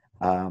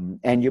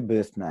 and your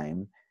birth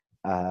name.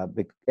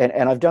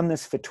 And I've done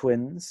this for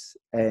twins,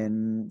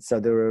 and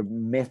so there are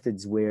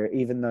methods where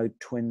even though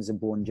twins are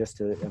born just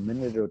a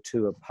minute or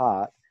two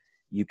apart,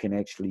 you can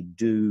actually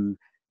do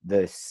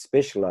the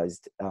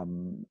specialized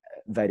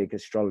Vedic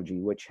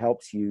astrology, which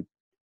helps you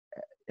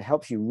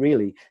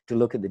really to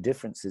look at the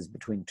differences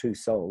between two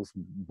souls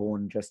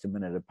born just a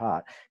minute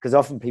apart. Because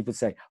often people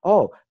say,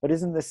 oh, but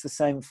isn't this the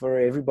same for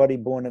everybody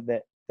born at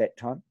that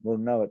time? Well,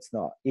 no, it's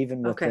not.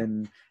 Even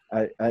within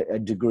a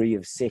degree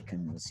of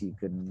seconds, you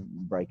can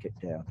break it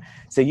down.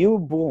 So you were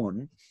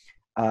born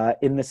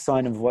in the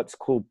sign of what's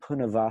called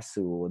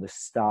Punarvasu, or the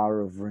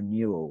star of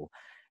renewal.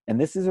 And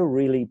this is a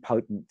really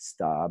potent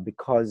star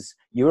because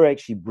you're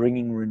actually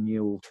bringing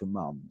renewal to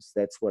mums.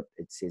 That's what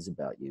it says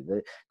about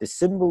you. The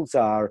symbols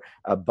are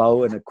a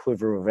bow and a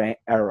quiver of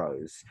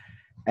arrows.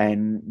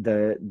 And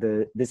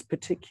this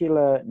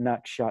particular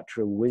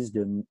nakshatra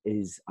wisdom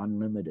is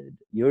unlimited.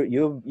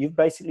 You've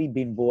basically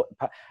been brought.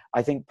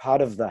 I think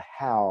part of the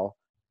how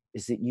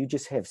is that you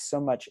just have so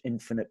much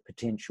infinite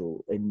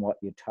potential in what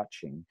you're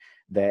touching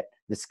that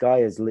the sky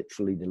is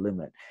literally the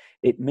limit.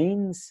 It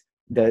means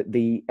that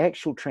the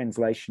actual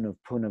translation of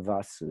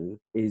Punarvasu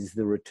is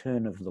the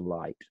return of the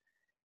light.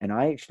 And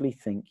I actually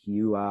think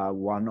you are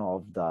one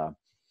of the,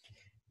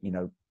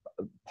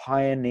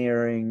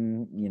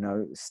 pioneering,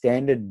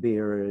 standard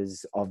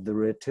bearers of the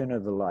return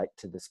of the light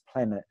to this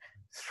planet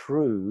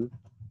through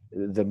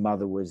the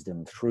mother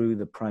wisdom, through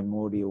the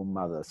primordial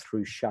mother,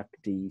 through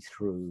Shakti,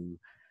 through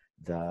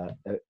the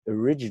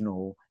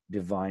original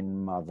divine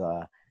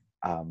mother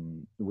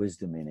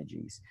wisdom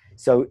energies.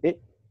 So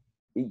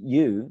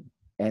you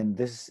and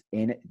this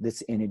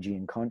energy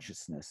and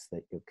consciousness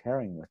that you're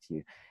carrying with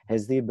you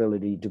has the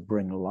ability to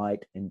bring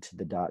light into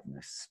the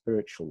darkness,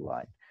 spiritual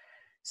light.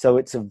 So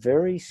it's a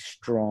very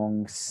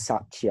strong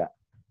satya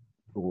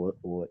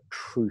or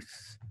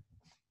truth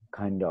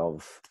kind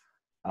of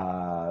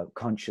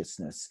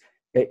consciousness.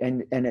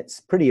 And it's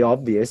pretty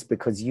obvious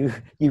because you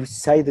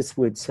say this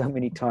word so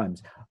many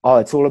times. Oh,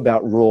 it's all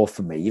about raw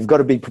for me. You've got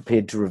to be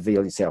prepared to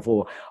reveal yourself,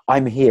 or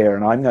I'm here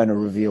and I'm going to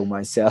reveal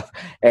myself.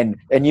 And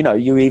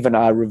you even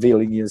are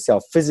revealing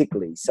yourself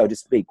physically, so to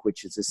speak,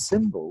 which is a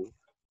symbol,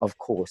 of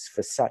course,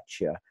 for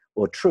satya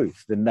or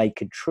truth, the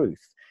naked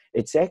truth.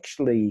 It's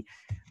actually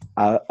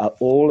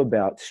all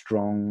about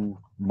strong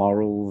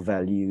moral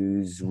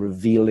values,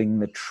 revealing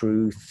the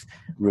truth,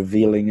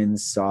 revealing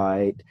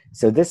insight.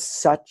 So there's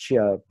such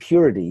a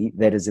purity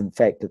that is in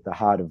fact at the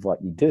heart of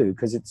what you do,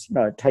 because it's,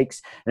 it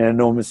takes an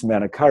enormous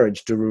amount of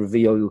courage to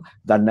reveal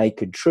the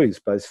naked truth,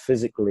 both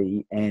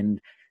physically and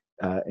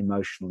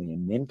emotionally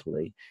and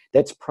mentally.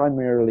 That's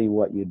primarily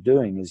what you're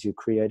doing, is you're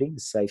creating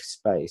a safe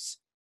space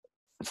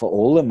for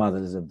all the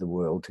mothers of the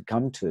world to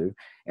come to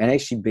and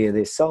actually bare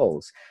their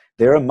souls.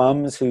 There are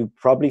mums who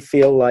probably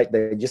feel like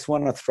they just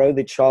want to throw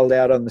their child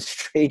out on the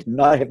street and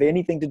not have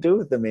anything to do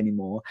with them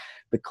anymore,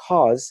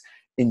 because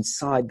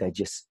inside they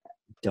just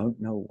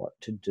don't know what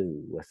to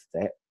do with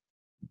that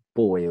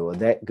boy or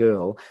that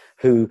girl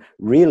who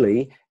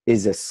really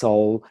is a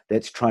soul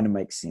that's trying to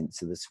make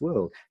sense of this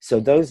world. So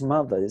those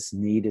mothers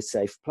need a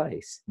safe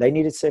place. They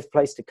need a safe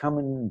place to come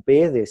and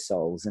bare their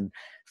souls and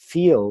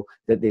feel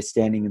that they're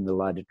standing in the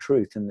light of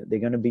truth, and that they're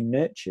going to be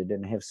nurtured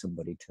and have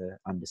somebody to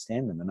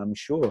understand them. And I'm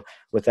sure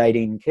with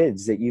 18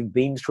 kids that you've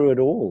been through it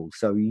all.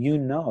 So you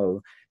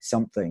know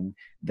something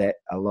that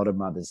a lot of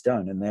mothers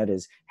don't, and that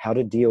is how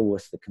to deal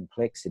with the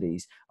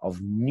complexities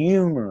of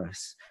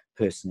numerous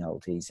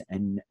personalities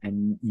and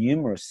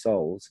numerous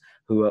souls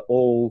who are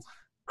all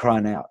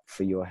crying out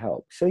for your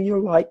help. So you're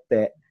like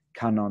that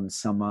Kanon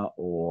Sama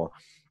or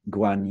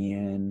Guan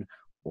Yin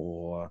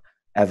or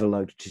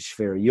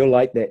Avalokiteshvara. You're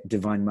like that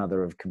divine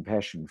mother of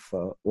compassion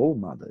for all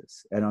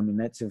mothers. And I mean,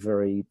 that's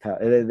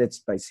that's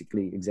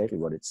basically exactly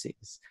what it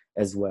says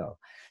as well.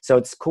 So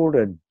it's called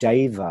a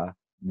Deva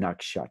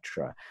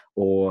Nakshatra,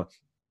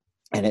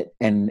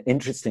 and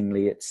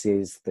interestingly, it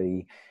says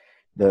the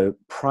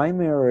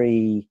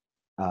primary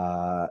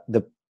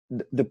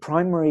the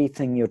primary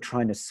thing you're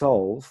trying to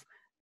solve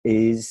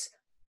is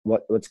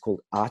what's called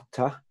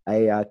Artha,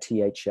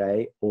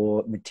 A-R-T-H-A,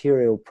 or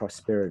material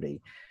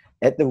prosperity.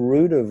 At the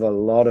root of a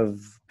lot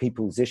of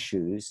people's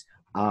issues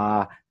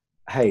are,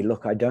 hey,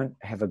 look, I don't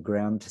have a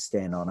ground to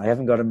stand on. I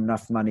haven't got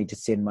enough money to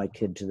send my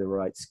kid to the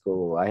right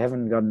school. I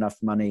haven't got enough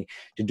money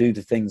to do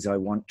the things I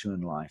want to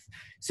in life.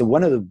 So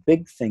one of the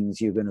big things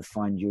you're going to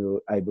find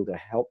you're able to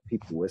help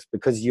people with,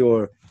 because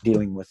you're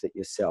dealing with it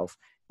yourself,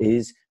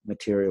 is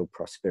material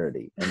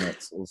prosperity. And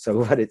that's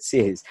also what it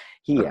says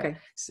here. Okay.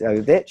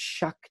 So that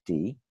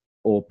Shakti,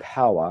 or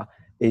power,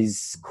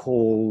 is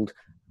called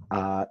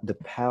the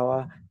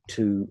power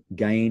to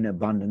gain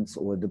abundance,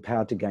 or the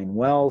power to gain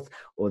wealth,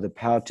 or the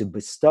power to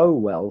bestow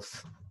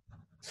wealth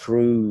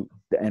through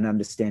an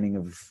understanding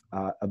of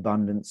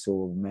abundance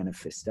or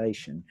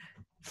manifestation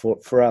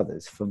for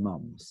others, for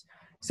mums.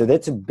 So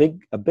that's a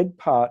big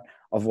part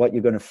of what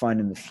you're going to find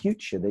in the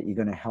future that you're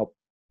going to help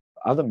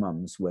other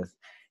mums with,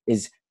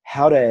 is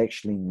how to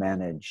actually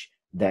manage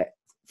that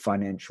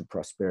financial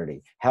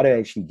prosperity, how to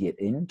actually get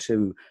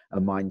into a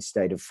mind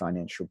state of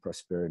financial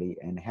prosperity,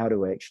 and how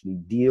to actually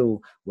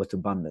deal with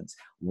abundance.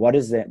 What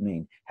does that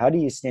mean? How do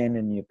you stand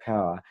in your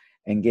power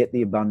and get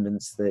the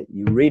abundance that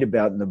you read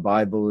about in the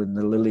Bible, in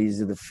the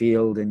lilies of the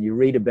field, and you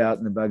read about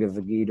in the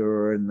Bhagavad Gita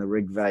or in the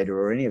Rig Veda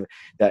or any of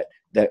it,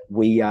 that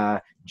we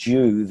are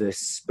due the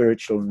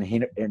spiritual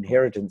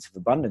inheritance of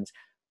abundance?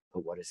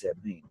 But what does that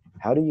mean?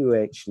 How do you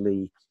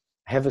actually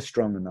have a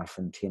strong enough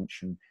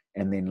intention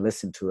and then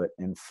listen to it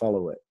and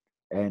follow it?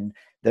 And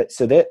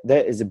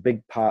that is a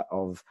big part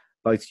of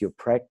both your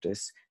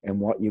practice and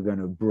what you're going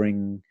to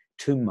bring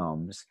to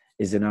mums,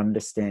 is an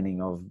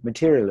understanding of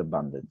material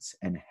abundance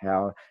and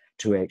how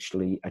to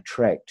actually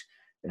attract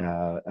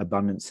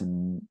abundance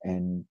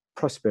and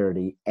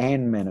prosperity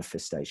and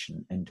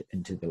manifestation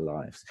into their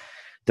lives.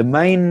 The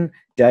main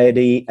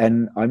deity,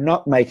 and I'm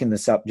not making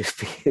this up just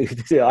for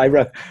you.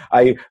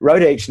 I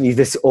wrote actually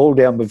this all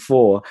down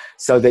before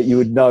so that you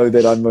would know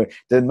that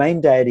the main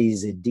deity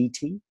is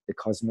Aditi, the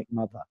cosmic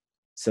mother.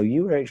 So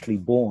you were actually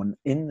born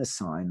in the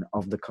sign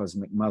of the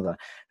cosmic mother,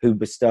 who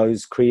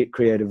bestows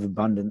creative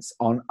abundance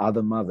on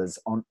other mothers,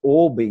 on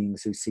all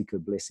beings who seek her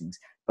blessings,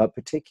 but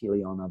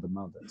particularly on other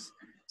mothers.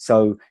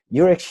 So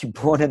you're actually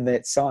born in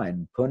that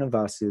sign,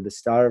 Purnavasu, the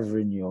star of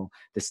renewal,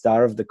 the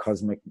star of the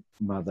cosmic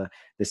mother,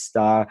 the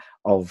star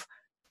of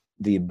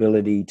the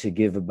ability to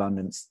give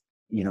abundance,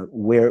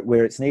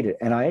 where it's needed.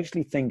 And I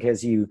actually think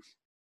as you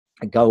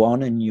go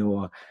on in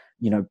your,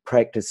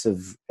 practice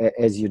of,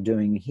 as you're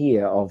doing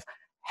here, of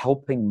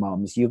helping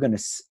moms,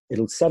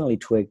 it'll suddenly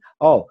twig,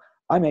 oh,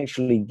 I'm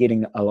actually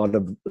getting a lot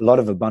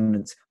of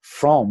abundance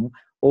from,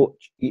 or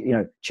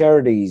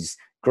charities,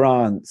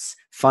 grants,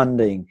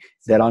 funding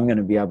that I'm going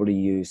to be able to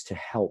use to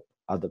help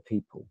other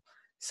people.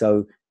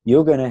 So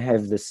you're going to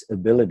have this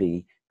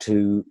ability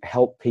to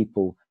help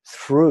people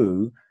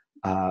through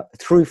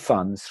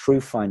funds,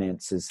 through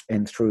finances,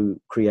 and through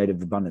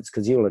creative abundance,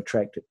 because you'll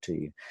attract it to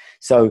you.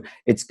 So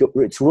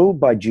it's ruled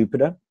by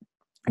Jupiter.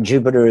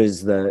 Jupiter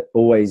is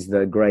always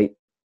the great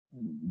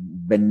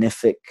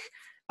benefic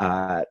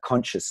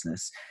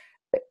consciousness.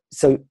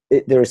 So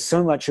there is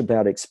so much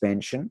about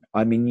expansion.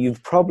 I mean,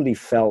 you've probably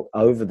felt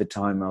over the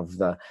time of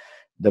the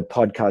the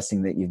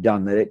podcasting that you've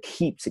done, that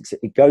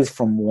it goes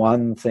from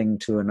one thing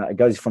to another. It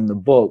goes from the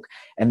book,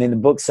 and then the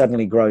book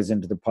suddenly grows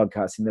into the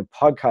podcasting. The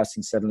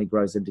podcasting suddenly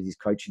grows into these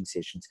coaching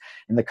sessions,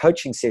 and the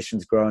coaching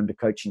sessions grow into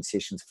coaching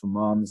sessions for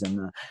moms, and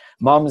the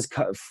moms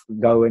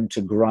go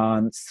into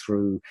grants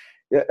through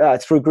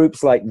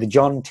groups like the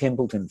John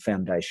Templeton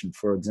Foundation,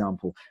 for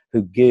example,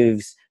 who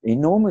gives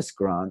enormous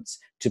grants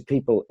to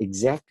people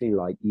exactly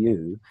like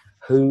you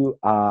who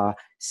are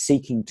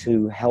seeking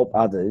to help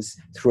others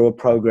through a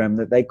program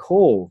that they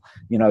call,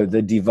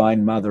 the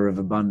Divine Mother of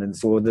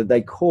Abundance, or that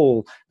they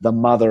call the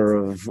Mother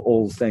of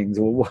all things,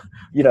 or,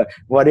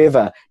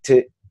 whatever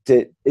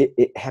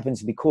it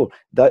happens to be called.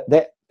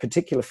 That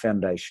particular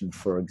foundation,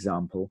 for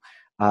example,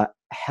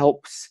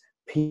 helps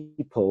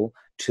people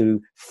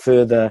to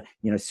further,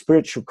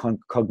 spiritual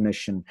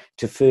cognition,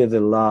 to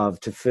further love,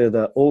 to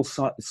further all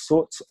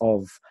sorts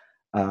of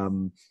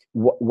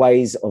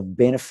ways of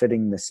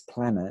benefiting this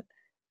planet.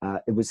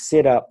 It was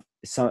set up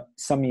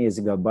some years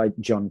ago by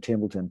John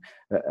Templeton,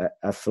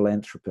 a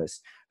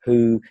philanthropist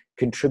who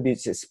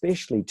contributes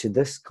especially to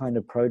this kind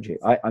of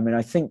project.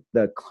 I think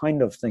the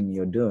kind of thing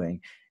you're doing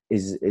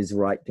is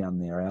right down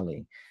their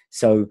alley.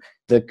 So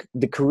the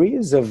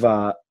careers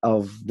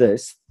of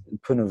this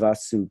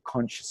Punarvasu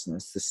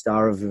consciousness, the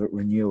Star of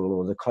Renewal,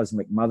 or the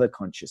Cosmic Mother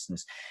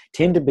consciousness,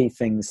 tend to be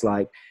things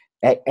like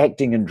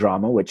acting and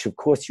drama, which of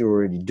course you're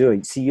already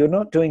doing. See, you're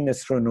not doing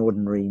this through an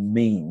ordinary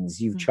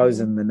means. You've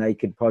chosen the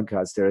Naked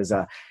Podcaster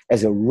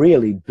as a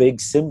really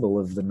big symbol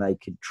of the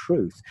naked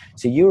truth.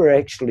 So you're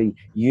actually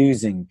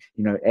using,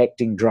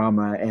 acting,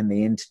 drama, and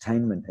the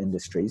entertainment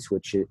industry,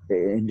 which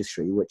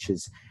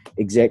is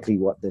exactly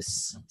what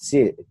this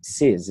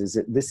says, is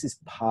that this is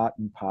part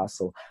and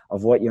parcel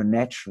of what you're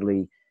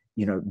naturally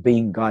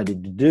being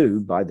guided to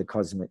do by the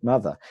Cosmic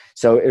Mother.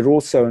 So it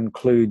also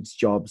includes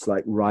jobs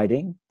like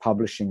writing,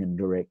 publishing, and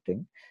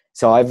directing.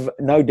 So I've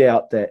no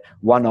doubt that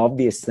one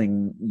obvious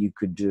thing you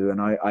could do, and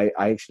I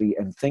actually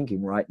am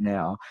thinking right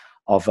now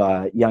of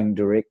a young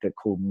director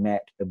called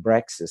Matt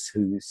Abraxas,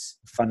 who's,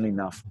 funnily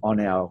enough, on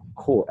our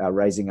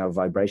Raising Our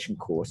Vibration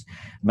course,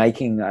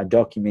 making a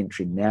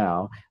documentary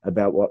now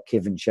about what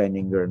Kevin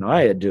Scheininger and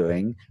I are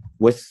doing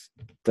with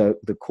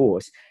the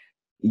course.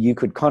 You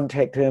could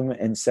contact him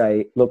and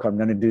say, look, I'm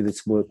going to do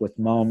this work with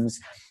moms.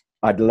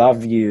 I'd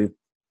love you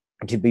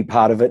to be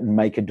part of it and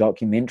make a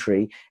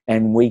documentary,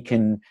 and we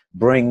can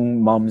bring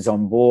moms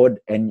on board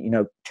and,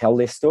 tell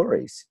their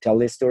stories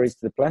to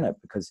the planet.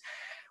 Because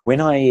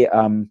when I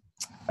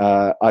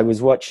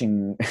was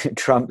watching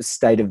Trump's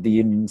State of the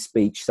Union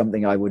speech,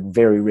 something I would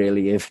very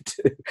rarely ever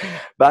do,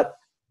 but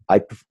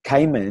I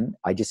came in,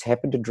 I just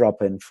happened to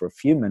drop in for a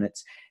few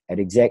minutes at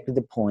exactly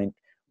the point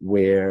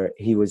where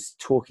he was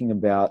talking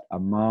about a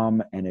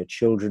mom and her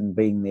children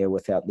being there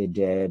without their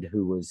dad,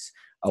 who was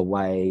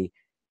away.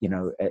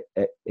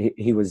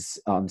 He was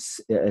a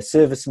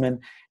serviceman,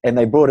 and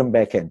they brought him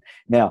back in.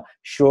 Now,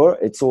 sure,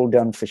 it's all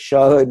done for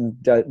show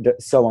and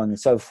so on and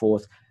so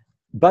forth,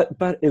 but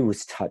it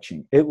was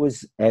touching. It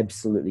was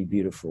absolutely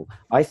beautiful.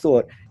 I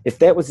thought, if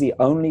that was the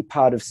only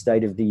part of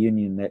State of the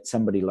Union that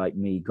somebody like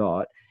me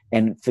got,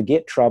 and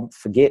forget Trump,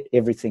 forget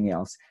everything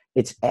else,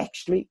 it's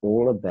actually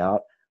all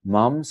about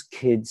moms,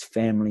 kids,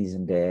 families,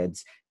 and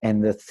dads,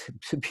 and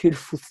the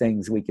beautiful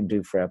things we can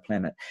do for our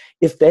planet.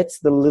 If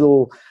that's the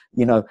little,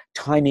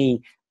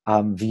 tiny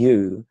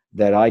view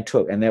that I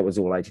took, and that was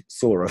all I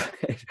saw of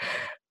it,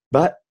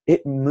 but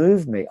it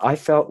moved me. I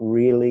felt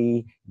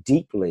really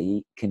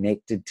deeply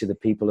connected to the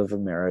people of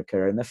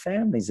America and the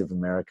families of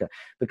America,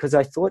 because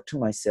I thought to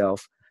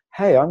myself,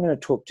 hey, I'm going to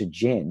talk to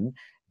Jen,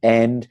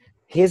 and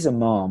here's a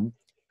mom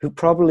who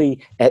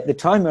probably, at the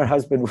time her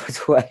husband was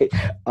away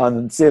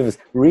on service,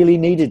 really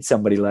needed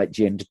somebody like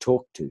Jen to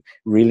talk to,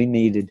 really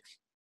needed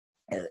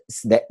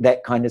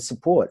that kind of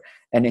support.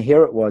 And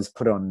here it was,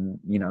 put on,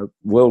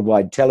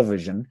 worldwide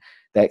television,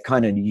 that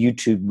kind of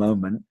YouTube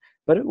moment,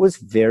 but it was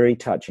very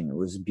touching. It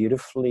was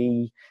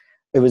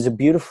a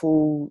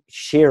beautiful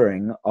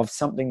sharing of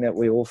something that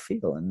we all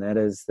feel, and that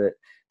is that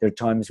there are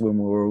times when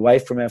we're away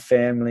from our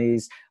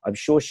families. I'm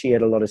sure she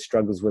had a lot of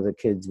struggles with her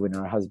kids when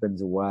her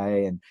husband's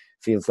away, and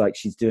feels like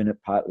she's doing it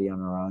partly on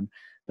her own.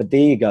 But there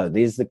you go.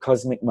 There's the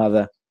Cosmic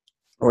Mother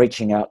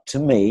reaching out to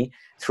me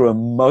through a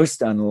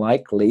most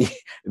unlikely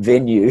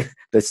venue,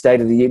 the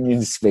State of the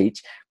Union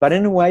speech, but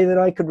in a way that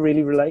I could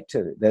really relate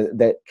to,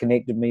 that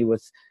connected me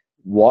with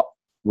what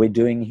we're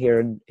doing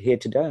here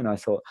today. And I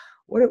thought,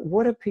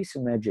 what a piece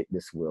of magic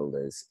this world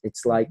is.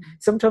 It's like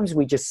sometimes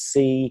we just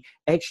see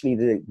actually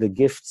the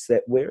gifts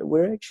that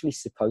we're actually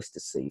supposed to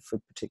see for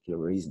particular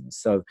reasons.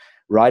 So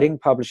writing,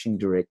 publishing,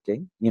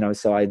 directing,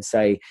 so I'd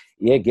say,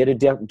 get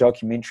a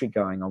documentary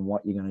going on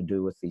what you're going to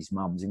do with these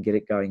mums, and get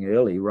it going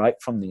early, right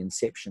from the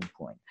inception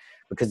point,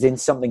 because then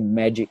something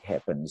magic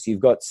happens. You've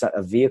got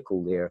a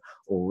vehicle there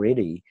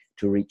already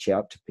to reach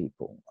out to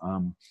people.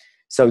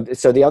 So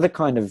the other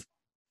kind of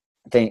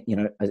thing,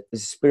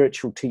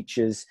 spiritual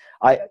teachers,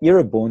 you're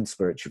a born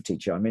spiritual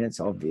teacher. I mean, it's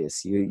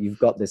obvious. You've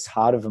got this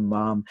heart of a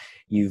mom.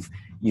 You've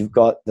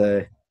got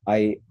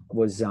I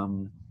was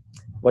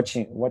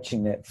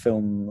watching that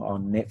film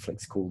on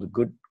Netflix called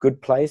The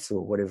Good Place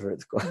or whatever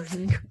it's called.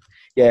 Mm-hmm.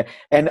 Yeah,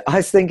 and I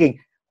was thinking,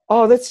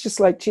 oh, that's just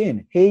like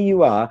Jen. Here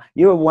you are.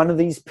 You're one of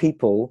these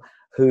people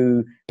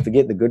who,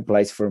 forget the good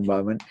place for a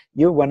moment,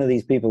 you're one of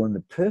these people in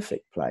the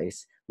perfect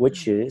place,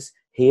 which is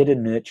here to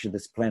nurture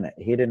this planet,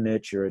 here to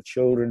nurture our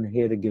children,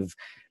 here to give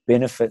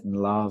benefit and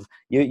love.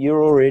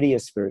 You're already a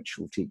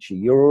spiritual teacher.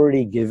 You're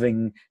already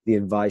giving the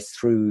advice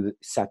through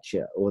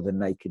Satya, or the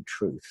naked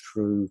truth,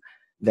 through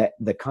that,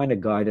 the kind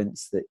of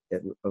guidance that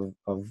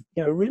of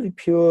really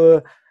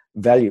pure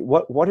value.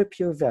 What are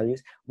pure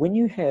values? When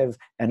you have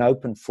an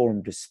open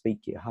forum to speak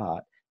your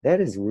heart, that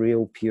is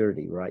real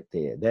purity right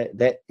there.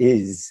 That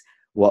is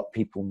what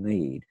people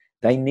need.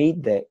 They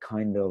need that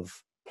kind of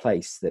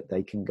place that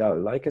they can go,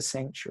 like a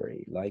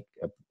sanctuary, like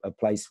a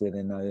place where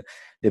they know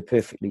they're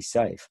perfectly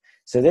safe.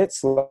 So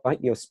that's like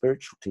your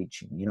spiritual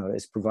teaching,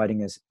 as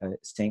providing a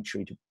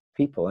sanctuary to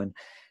people. And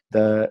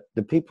the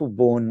people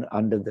born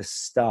under the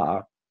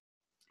star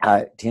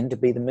tend to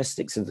be the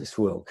mystics of this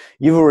world.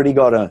 You've already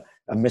got a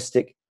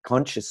mystic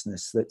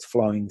consciousness that's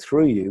flowing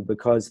through you,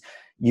 because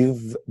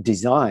you've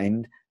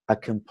designed a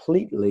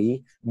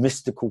completely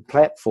mystical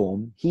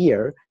platform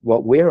here,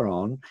 what we're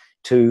on,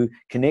 to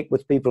connect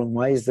with people in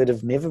ways that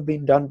have never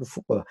been done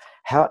before.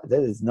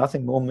 There's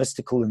nothing more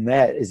mystical than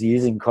that, is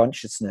using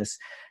consciousness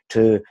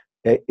to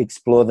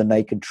explore the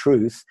naked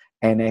truth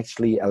and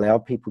actually allow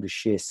people to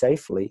share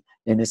safely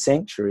in a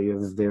sanctuary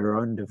of their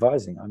own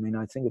devising. I mean,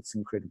 I think it's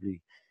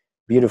incredibly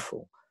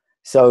beautiful.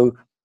 So,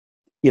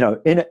 in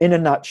a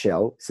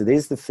nutshell, so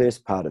there's the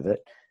first part of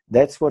it.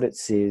 That's what it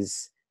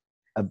says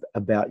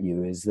about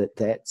you, is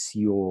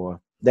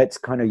that's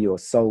kind of your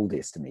soul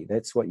destiny.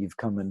 That's what you've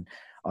come in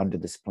onto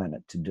this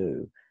planet to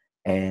do.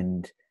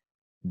 And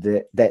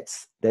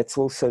that's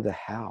also the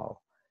how.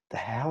 The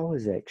how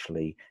is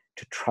actually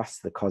to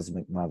trust the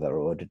cosmic mother,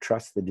 or to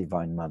trust the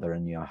divine mother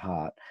in your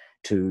heart,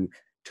 to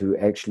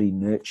actually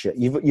nurture.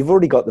 You've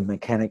already got the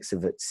mechanics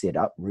of it set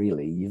up,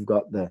 really. You've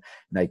got the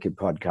Naked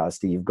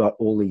Podcaster, you've got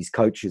all these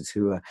coaches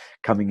who are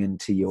coming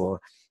into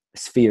your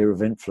sphere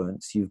of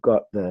influence, you've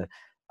got the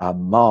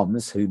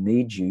moms who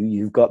need you,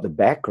 you've got the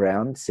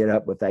background set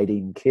up with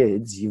 18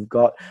 kids, you've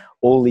got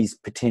all these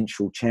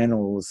potential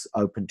channels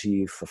open to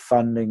you for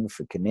funding,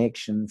 for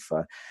connection,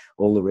 for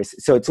all the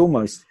rest. So it's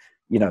almost,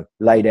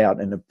 laid out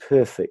in a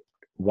perfect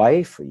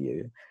way for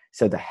you.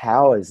 So the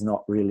how is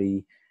not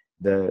really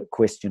the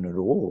question at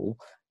all.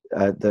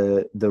 Because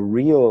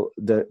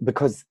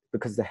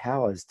the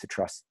how is to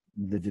trust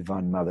the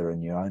divine mother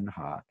in your own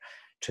heart,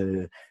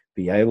 to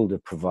be able to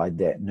provide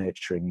that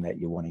nurturing that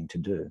you're wanting to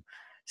do.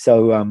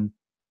 So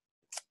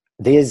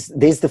there's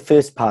the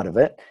first part of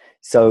it.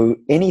 So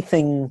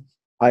anything,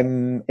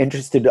 I'm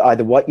interested,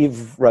 either what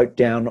you've wrote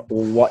down,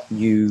 or what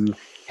you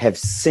have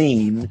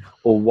seen,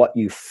 or what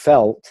you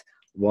felt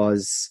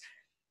was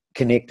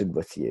connected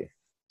with you.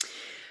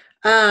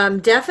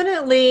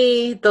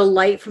 Definitely the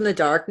light from the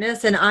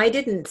darkness. And I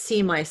didn't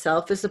see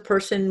myself as the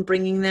person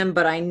bringing them,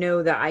 but I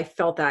know that I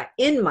felt that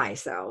in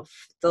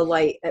myself, the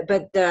light.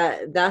 But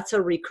that's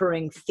a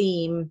recurring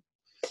theme.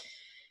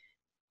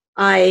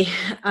 I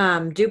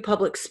do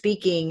public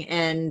speaking,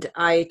 and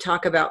I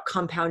talk about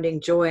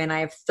compounding joy, and I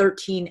have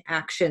 13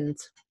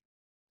 actions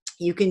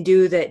you can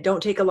do that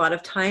don't take a lot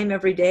of time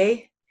every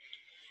day.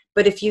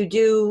 But if you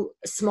do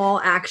small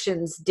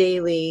actions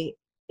daily,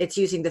 it's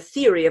using the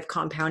theory of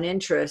compound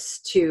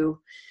interest to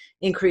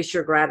increase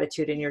your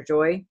gratitude and your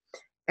joy.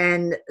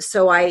 And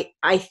so I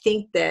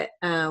think that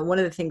one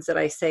of the things that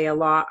I say a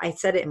lot, I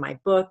said it in my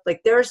book,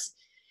 like there's,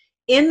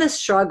 in the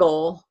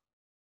struggle,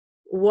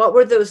 what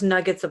were those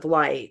nuggets of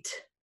light?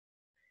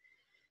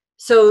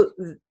 So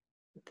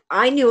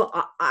I knew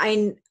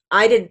I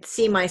didn't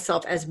see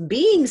myself as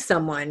being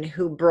someone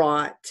who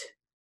brought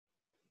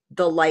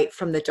the light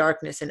from the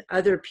darkness in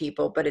other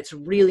people, but it's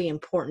really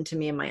important to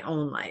me in my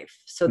own life.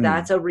 So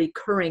that's a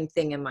recurring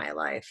thing in my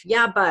life.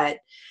 Yeah, but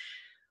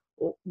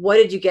what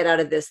did you get out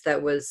of this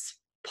that was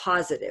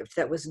positive,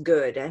 that was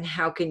good, and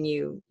how can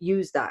you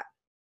use that?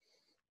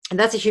 And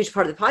that's a huge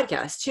part of the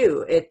podcast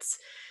too. It's,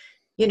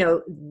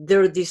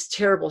 there are these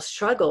terrible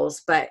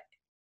struggles, but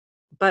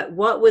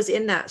what was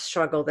in that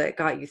struggle that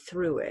got you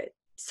through it?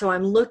 So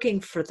I'm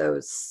looking for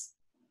those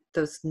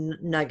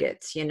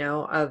nuggets,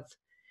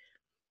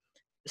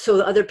 so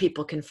that other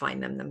people can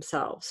find them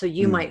themselves. So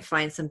you might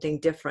find something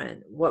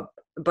different.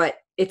 But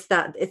it's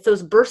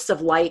those bursts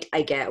of light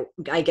I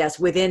guess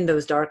within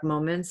those dark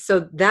moments.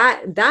 So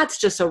that's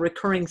just a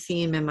recurring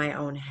theme in my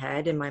own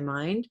head, in my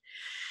mind.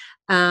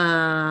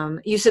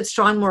 You said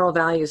strong moral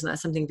values, and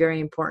that's something very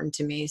important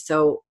to me.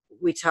 So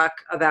we talk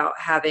about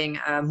having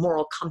a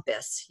moral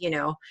compass,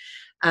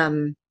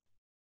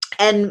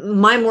 and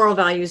my moral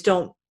values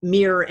don't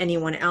mirror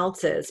anyone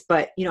else's,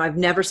 but I've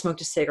never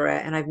smoked a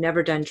cigarette, and I've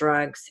never done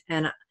drugs,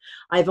 and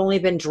I've only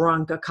been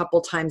drunk a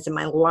couple times in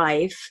my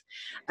life.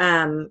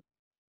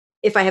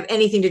 If I have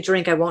anything to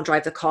drink, I won't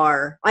drive the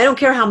car. I don't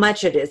care how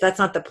much it is. That's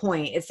not the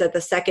point. It's that the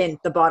second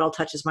the bottle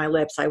touches my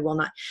lips, I will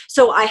not.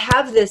 So I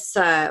have this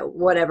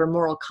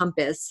moral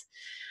compass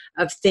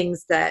of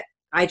things that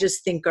I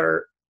just think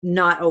are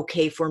not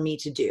okay for me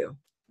to do.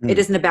 It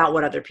isn't about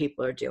what other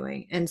people are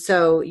doing. And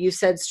so you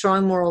said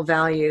strong moral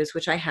values,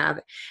 which I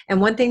have.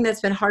 And one thing that's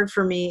been hard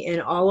for me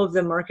in all of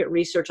the market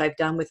research I've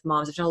done with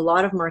moms, I've done a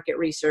lot of market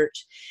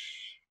research,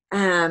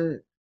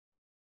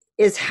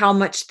 is how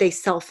much they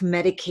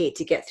self-medicate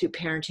to get through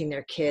parenting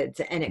their kids.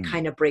 And it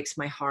kind of breaks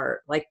my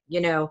heart. Like,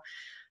 you know,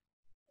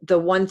 the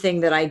one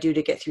thing that I do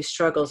to get through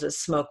struggles is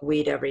smoke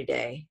weed every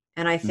day.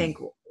 And I think,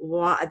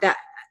 why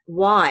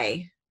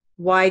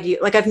do you,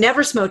 like, I've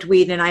never smoked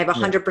weed and I have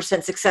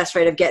 100% success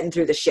rate of getting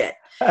through the shit.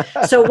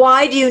 So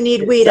why do you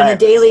need weed on a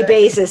daily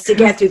basis to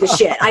get through the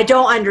shit? I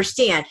don't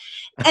understand.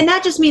 And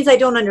that just means I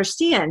don't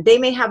understand. They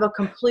may have a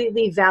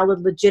completely valid,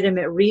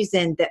 legitimate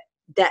reason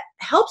that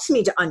helps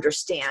me to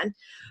understand,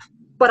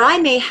 but I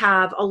may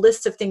have a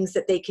list of things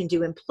that they can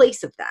do in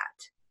place of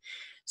that.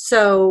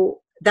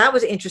 So that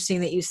was interesting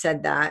that you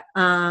said that.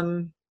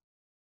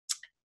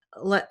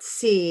 Let's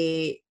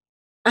see.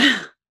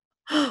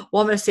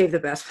 Well, I'm going to save the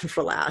best one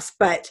for last,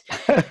 but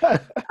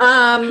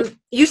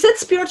you said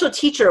spiritual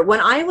teacher. When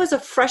I was a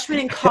freshman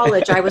in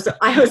college, I have,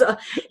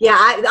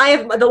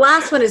 the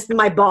last one is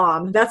my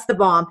bomb. That's the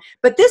bomb.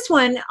 But this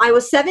one, I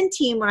was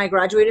 17 when I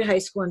graduated high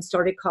school and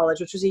started college,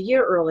 which was a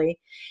year early.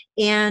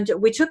 And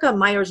we took a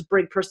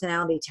Myers-Briggs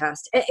personality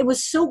test. And it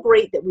was so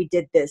great that we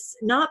did this,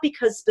 not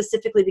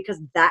specifically because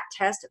of that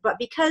test, but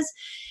because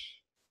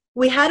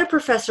we had a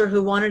professor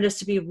who wanted us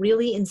to be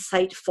really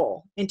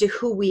insightful into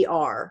who we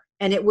are.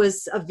 And it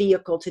was a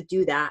vehicle to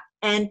do that.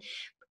 And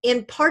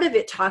in part of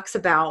it talks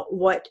about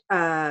what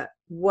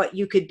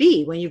you could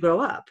be when you grow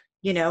up,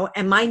 you know,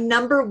 and my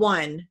number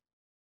one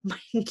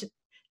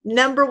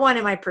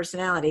in my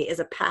personality is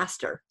a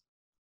pastor,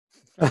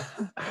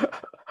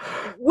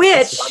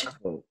 which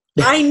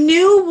I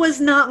knew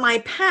was not my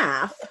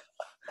path.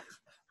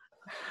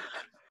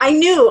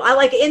 In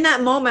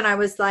that moment, I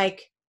was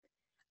like,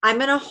 I'm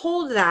going to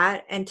hold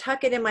that and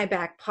tuck it in my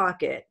back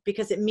pocket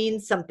because it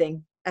means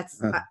something.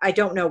 I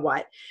don't know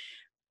what,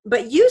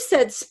 but you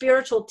said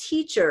spiritual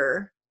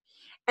teacher,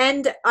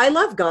 and I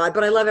love God,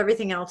 but I love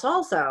everything else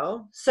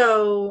also.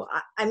 So,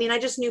 I mean, I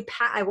just knew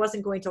I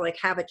wasn't going to like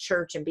have a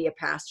church and be a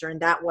pastor,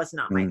 and that was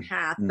not my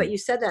path. But you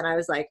said that, and I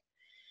was like,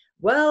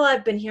 well,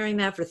 I've been hearing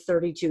that for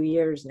 32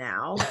 years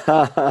now,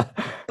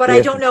 but I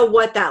don't know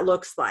what that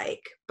looks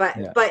like. But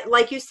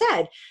like you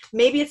said,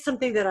 maybe it's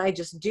something that I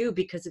just do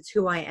because it's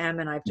who I am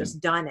and I've just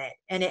done it.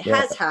 And it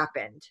has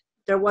happened.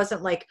 There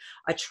wasn't like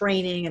a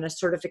training and a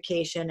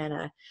certification and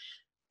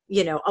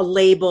a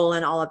label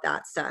and all of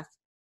that stuff.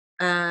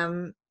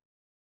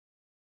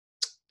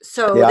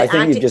 So I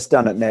think you've just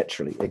done it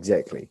naturally.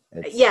 Exactly.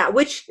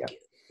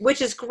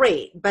 Which is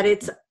great, but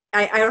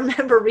I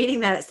remember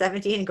reading that at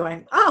 17 and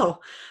going, oh,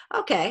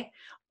 okay.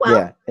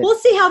 Well, we'll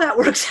see how that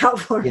works out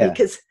for me.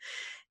 Because,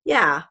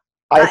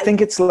 I think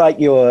it's like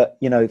your,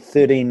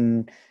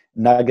 13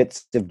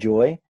 nuggets of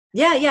joy.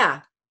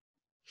 Yeah.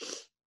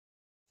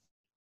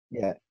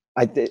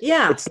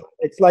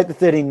 It's like the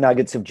 13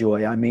 nuggets of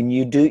joy. I mean,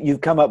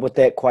 you've come up with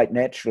that quite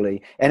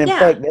naturally. And in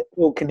fact, that's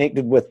all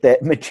connected with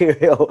that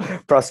material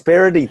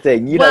prosperity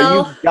thing. You've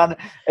done,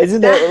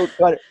 isn't that all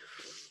kind of,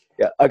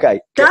 yeah. Okay.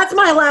 That's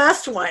my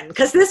last one,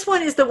 because this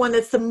one is the one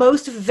that's the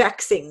most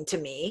vexing to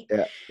me.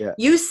 Yeah.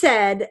 You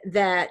said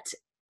that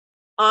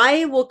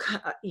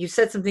you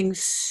said something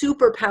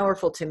super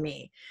powerful to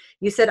me.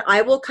 You said,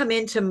 I will come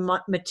into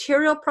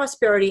material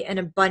prosperity and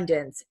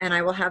abundance, and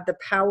I will have the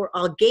power.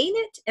 I'll gain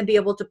it and be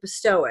able to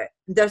bestow it.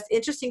 That's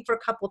interesting for a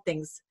couple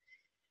things,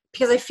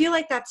 because I feel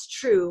like that's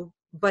true,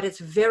 but it's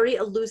very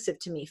elusive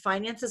to me.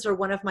 Finances are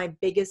one of my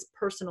biggest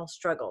personal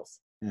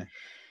struggles. Yeah.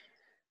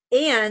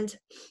 And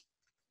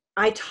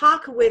I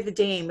talk with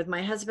Dane, with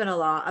my husband, a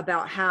lot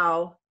about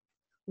how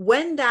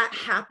when that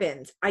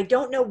happens, I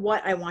don't know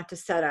what I want to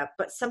set up,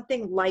 but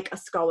something like a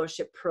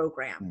scholarship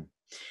program.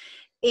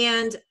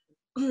 And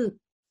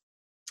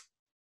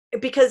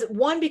because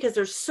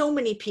there's so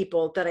many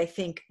people that I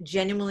think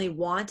genuinely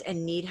want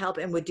and need help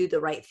and would do the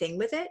right thing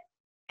with it.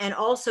 And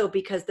also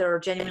because there are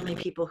genuinely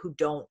people who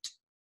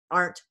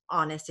aren't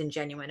honest and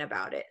genuine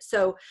about it.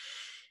 So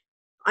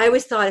I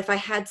always thought if I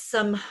had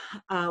some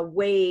a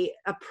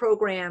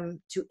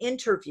program to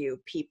interview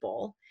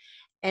people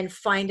and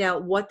find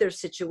out what their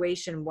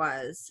situation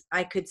was,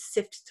 I could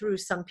sift through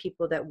some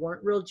people that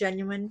weren't real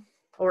genuine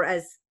or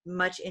as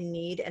much in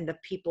need, and the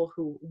people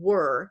who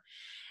were,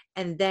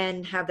 and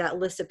then have that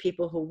list of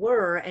people who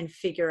were and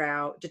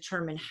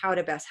determine how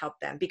to best help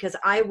them. Because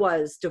I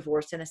was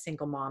divorced and a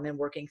single mom and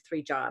working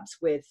 3 jobs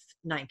with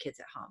 9 kids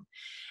at home.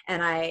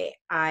 And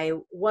I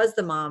was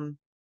the mom.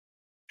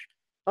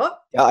 Oh,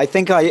 yeah, I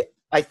think I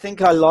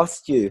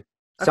lost you.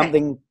 Okay.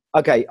 Something.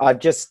 Okay. I've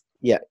just,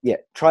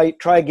 try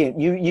again.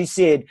 You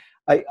said,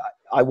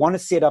 I want to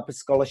set up a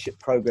scholarship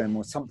program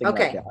or something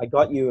like that. I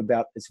got you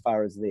about as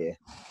far as there.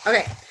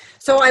 Okay.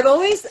 So I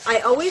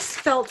always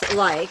felt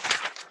like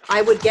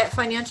I would get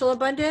financial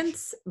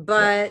abundance,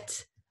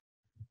 but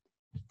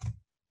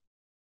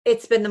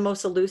it's been the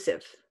most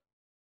elusive.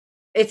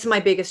 It's my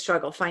biggest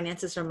struggle.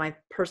 Finances are my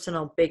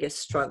personal biggest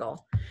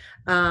struggle.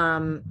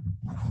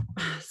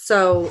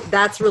 So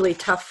that's really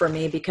tough for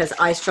me because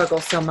I struggle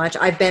so much.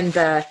 I've been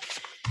the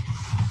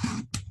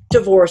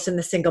divorce and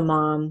the single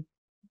mom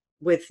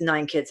with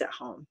 9 kids at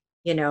home,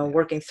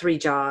 working 3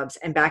 jobs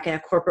and back in a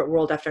corporate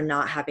world after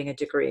not having a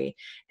degree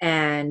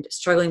and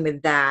struggling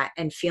with that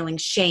and feeling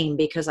shame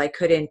because I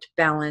couldn't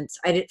balance.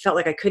 Felt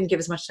like I couldn't give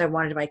as much as I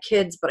wanted to my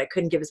kids, but I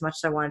couldn't give as much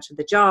as I wanted to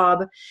the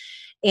job.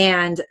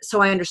 And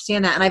so I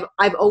understand that. And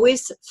I've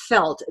always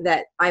felt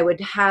that I would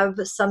have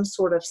some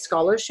sort of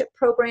scholarship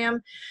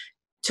program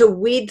to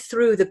weed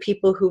through the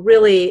people who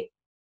really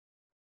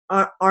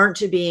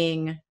aren't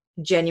being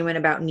genuine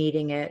about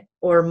needing it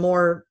or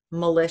more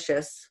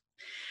malicious.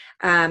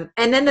 And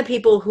then the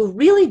people who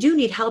really do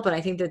need help. And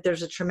I think that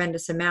there's a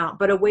tremendous amount,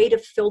 but a way to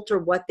filter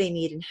what they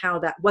need and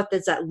what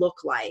does that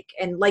look like?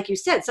 And like you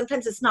said,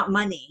 sometimes it's not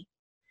money.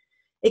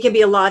 It can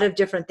be a lot of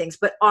different things,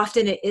 but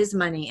often it is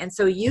money. And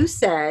so you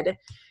said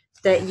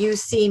that you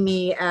see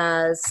me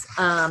as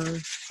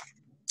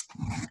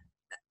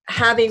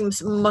having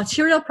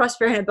material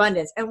prosperity and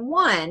abundance. And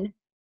one,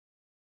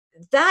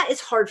 that is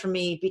hard for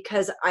me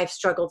because I've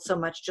struggled so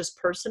much just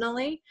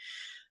personally.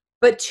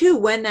 But 2,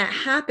 when that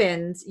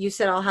happens, you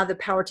said I'll have the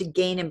power to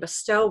gain and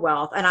bestow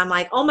wealth. And I'm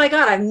like, oh my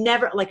God, I've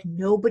never, like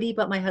nobody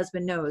but my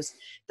husband knows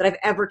that I've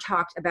ever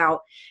talked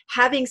about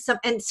having some,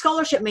 and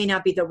scholarship may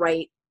not be the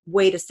right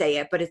way to say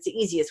it, but it's the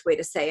easiest way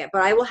to say it.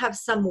 But I will have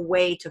some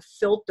way to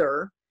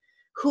filter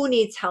who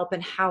needs help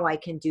and how I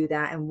can do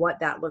that and what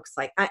that looks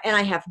like. And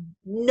I have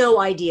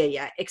no idea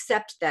yet,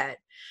 except that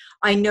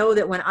I know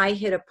that when I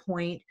hit a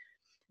point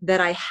that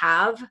I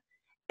have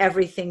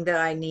everything that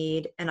I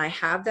need and I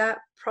have that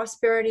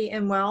prosperity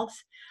and wealth,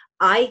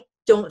 I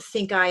don't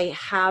think I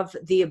have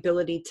the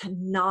ability to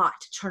not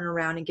turn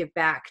around and give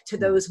back to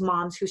those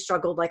moms who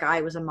struggled like I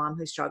was a mom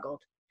who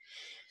struggled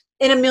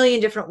in a million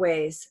different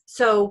ways.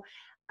 So,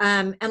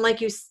 and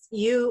like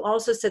you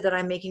also said that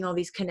I'm making all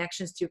these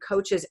connections through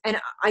coaches. And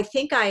I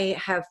think I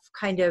have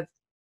kind of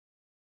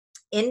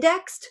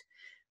indexed.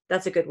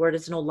 That's a good word.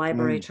 It's an old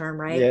library term,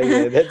 right?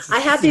 Yeah, I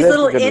have these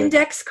little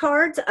index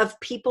cards of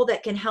people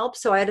that can help.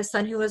 So I had a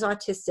son who was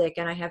autistic,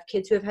 and I have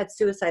kids who have had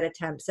suicide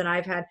attempts, and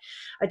I've had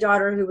a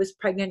daughter who was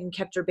pregnant and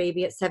kept her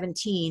baby at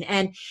 17.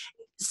 And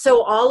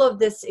so all of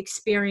this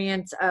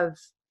experience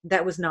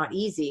that was not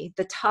easy,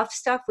 the tough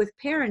stuff with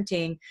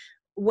parenting,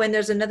 when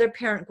there's another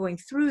parent going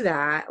through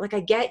that, like I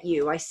get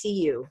you, I see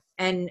you,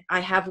 and I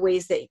have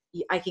ways that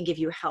I can give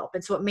you help.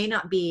 And so it may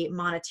not be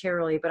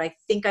monetarily, but I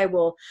think I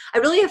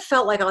really have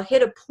felt like I'll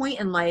hit a point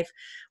in life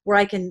where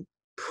I can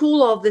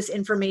pool all this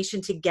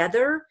information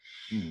together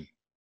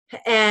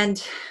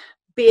and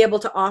be able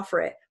to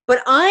offer it.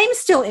 But I'm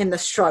still in the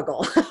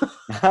struggle.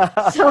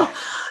 So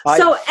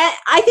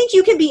I think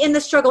you can be in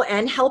the struggle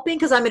and helping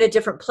because I'm in a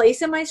different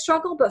place in my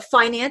struggle, but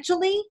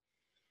financially,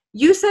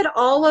 you said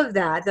all of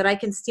that I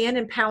can stand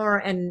in power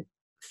and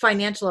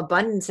financial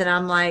abundance. And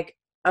I'm like,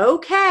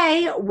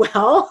 okay,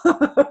 well.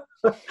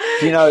 do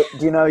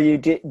you know, you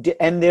did,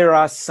 and there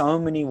are so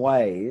many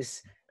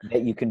ways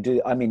that you can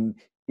do. I mean,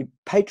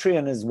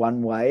 Patreon is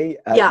one way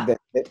that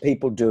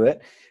people do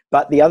it.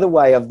 But the other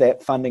way of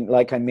that funding,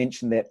 like I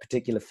mentioned, that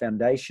particular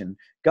foundation,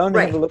 go and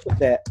have a look at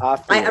that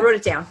after. I wrote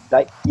it down.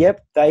 They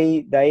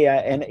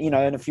and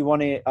and if you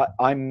want to,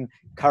 I'm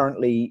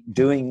currently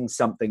doing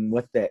something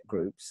with that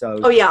group. So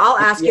I'll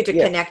ask you to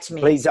connect me.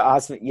 Please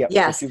ask me. Yeah,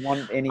 yes. If you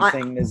want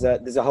anything, there's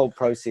a whole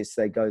process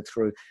they go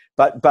through.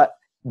 But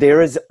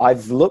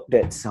I've looked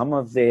at some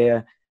of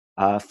their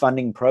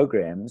funding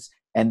programs,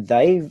 and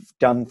they've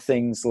done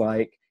things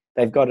like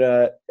they've got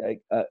a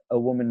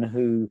woman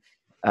who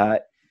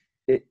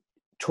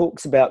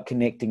talks about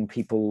connecting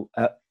people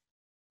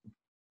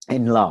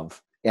in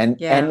love. And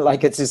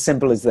like it's as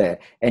simple as that.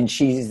 And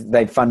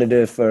they funded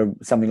her for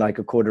something like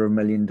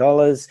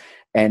 $250,000,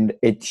 and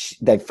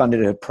they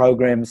funded her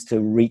programs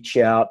to reach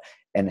out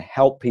and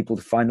help people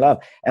to find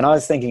love. And I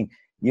was thinking,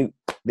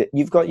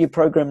 you've got your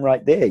program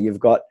right there.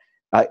 You've got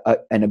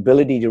an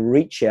ability to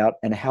reach out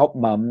and help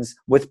mums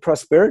with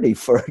prosperity,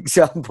 for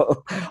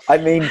example. I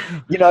mean,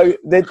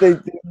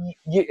 wouldn't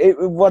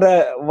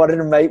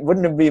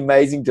it be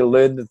amazing to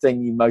learn the thing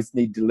you most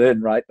need to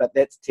learn, right? But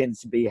that tends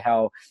to be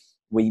how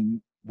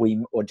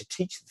or to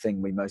teach the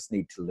thing we most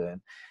need to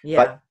learn.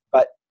 Yeah.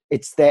 But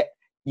it's that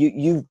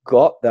you've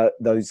got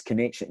those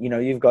connections.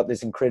 You've got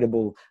this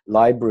incredible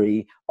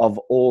library of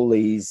all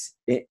these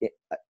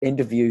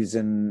interviews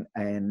and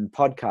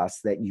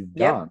podcasts that you've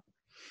done.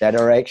 That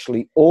are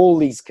actually all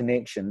these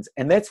connections.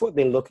 And that's what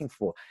they're looking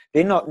for.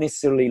 They're not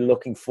necessarily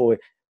looking for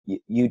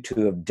you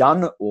to have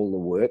done all the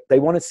work. They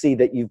want to see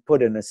that you've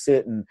put in a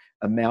certain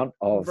amount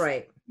of,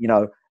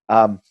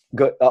 of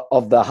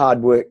the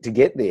hard work to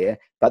get there.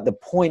 But the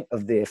point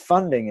of their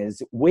funding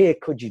is, where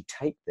could you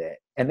take that?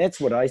 And that's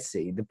what I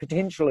see, the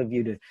potential of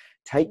you to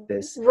take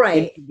this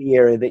into the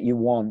area that you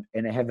want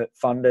and have it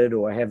funded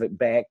or have it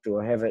backed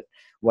or have it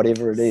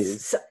whatever it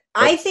is.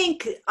 I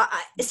think,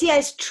 see,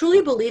 I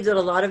truly believe that a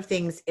lot of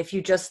things, if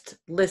you just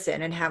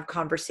listen and have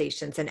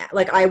conversations, and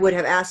like I would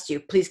have asked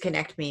you, please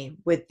connect me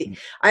with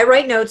I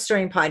write notes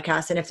during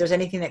podcasts. And if there's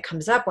anything that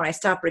comes up when I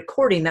stop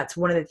recording, that's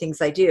one of the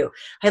things I do.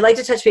 I'd like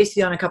to touch base with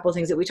you on a couple of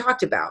things that we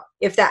talked about,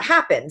 if that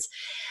happens.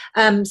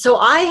 So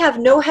I have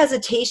no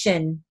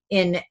hesitation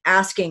in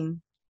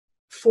asking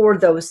for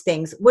those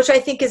things, which I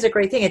think is a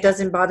great thing. It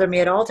doesn't bother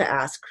me at all to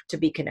ask to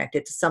be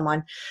connected to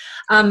someone.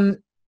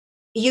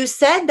 You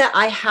said that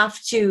I have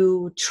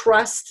to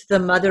trust the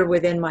mother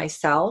within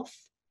myself.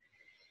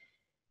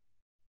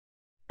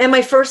 And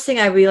my first thing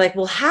I'd be like,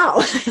 well,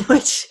 how?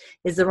 Which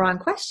is the wrong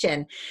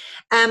question.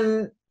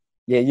 Yeah,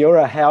 you're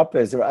a how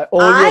person. Right?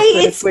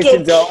 All your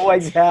questions are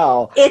always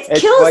how. It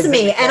kills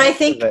me. And I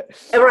think,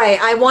 right,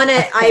 I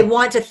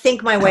want to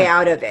think my way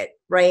out of it,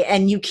 right?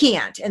 And you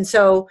can't. And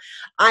so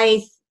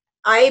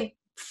I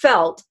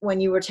felt when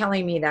you were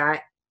telling me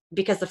that,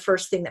 because the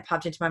first thing that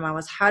popped into my mind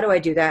was, how do I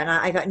do that? And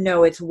I thought,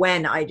 no, it's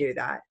when I do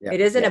that. It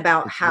isn't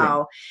about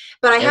how,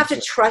 but I have to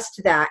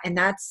trust that. And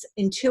that's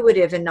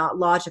intuitive and not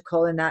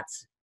logical. And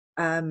that's,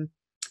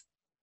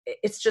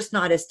 it's just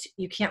not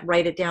you can't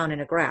write it down in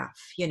a graph,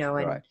 and,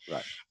 right.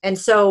 And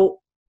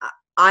so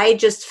I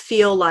just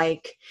feel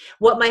like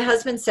what my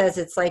husband says,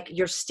 it's like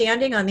you're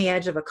standing on the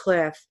edge of a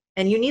cliff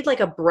and you need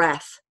like a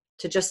breath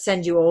to just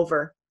send you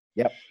over.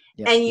 Yep.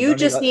 And you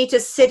just need to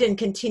sit and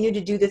continue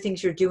to do the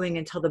things you're doing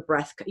until the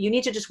breath, you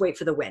need to just wait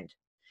for the wind.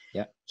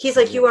 Yeah. He's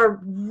like, you are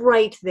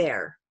right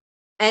there.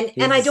 And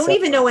I don't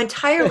even know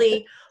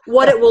entirely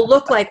what it will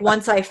look like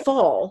once I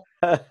fall,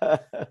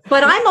 but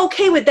I'm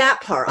okay with that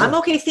part. I'm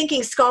okay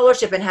thinking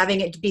scholarship and having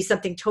it be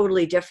something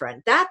totally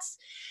different.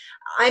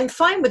 I'm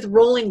fine with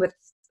rolling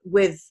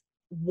with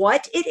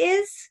what it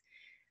is,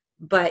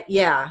 but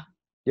yeah.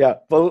 Yeah,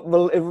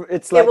 well,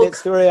 it's like that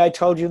story I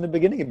told you in the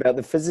beginning about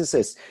the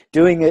physicist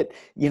doing it,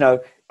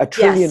 a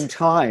trillion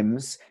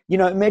times.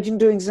 Imagine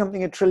doing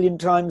something a trillion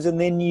times and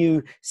then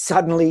you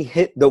suddenly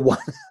hit the one.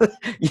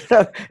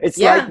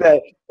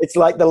 It's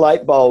like the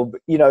light bulb.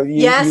 You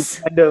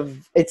kind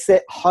of, it's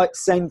that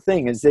same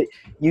thing. Is that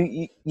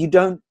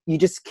you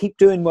just keep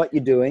doing what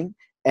you're doing,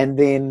 and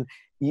then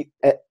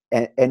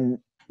and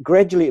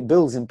gradually it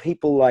builds, and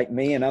people like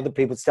me and other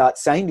people start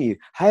saying to you,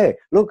 hey,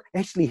 look,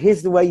 actually,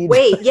 here's the way you do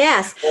it.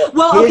 Yes.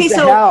 Well, okay,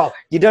 so how.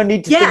 You don't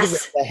need to think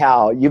about the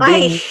how.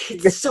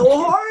 It's so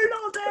hard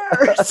out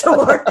there.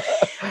 So hard.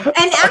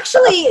 And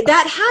actually,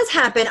 that has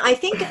happened. I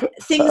think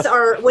things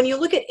are, when you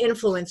look at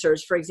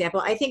influencers, for example,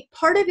 I think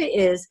part of it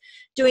is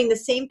doing the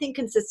same thing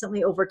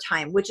consistently over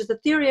time, which is the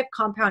theory of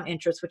compound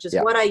interest, which is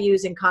what I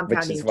use in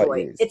Compounding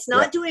Joy. It's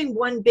not doing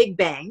one big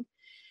bang.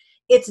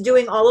 It's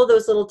doing all of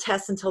those little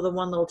tests until the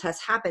one little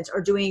test happens, or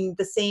doing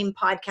the same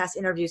podcast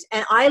interviews.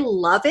 And I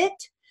love it.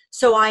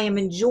 So I am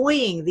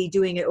enjoying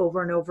doing it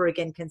over and over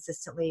again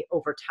consistently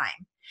over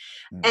time.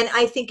 And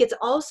I think it's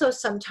also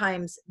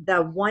sometimes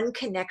the one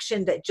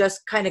connection that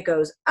just kind of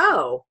goes,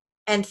 oh,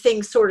 and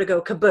things sort of go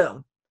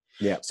kaboom.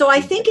 Yeah. So I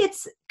think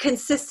it's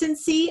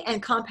consistency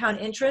and compound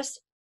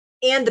interest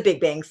and the Big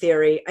Bang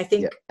Theory, I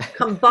think,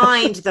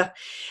 combined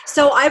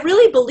so I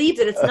really believe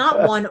that it's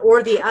not one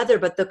or the other,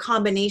 but the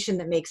combination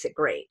that makes it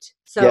great.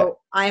 So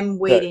I'm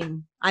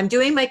waiting. I'm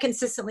doing my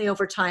consistently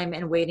over time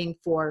and waiting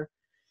for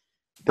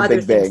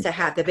other things to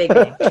happen. The Big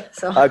Bang.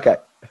 So okay.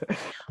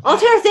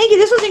 Altair, thank you.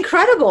 This was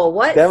incredible.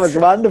 That was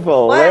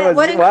wonderful.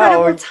 What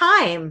incredible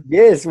time.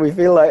 Yes, I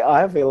feel like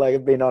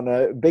I've been on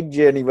a big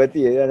journey with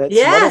you, and it's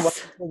what a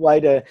wonderful way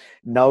to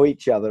know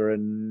each other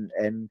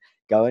and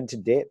go into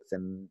depth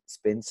and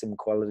spend some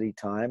quality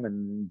time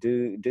and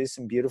do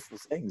some beautiful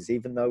things,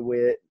 even though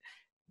we're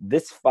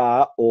this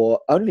far or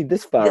only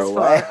this far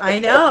away. I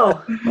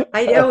know.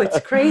 It's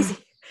crazy.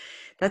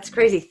 That's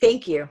crazy.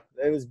 Thank you.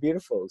 It was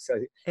beautiful.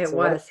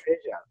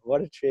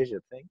 What a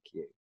treasure. Thank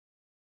you.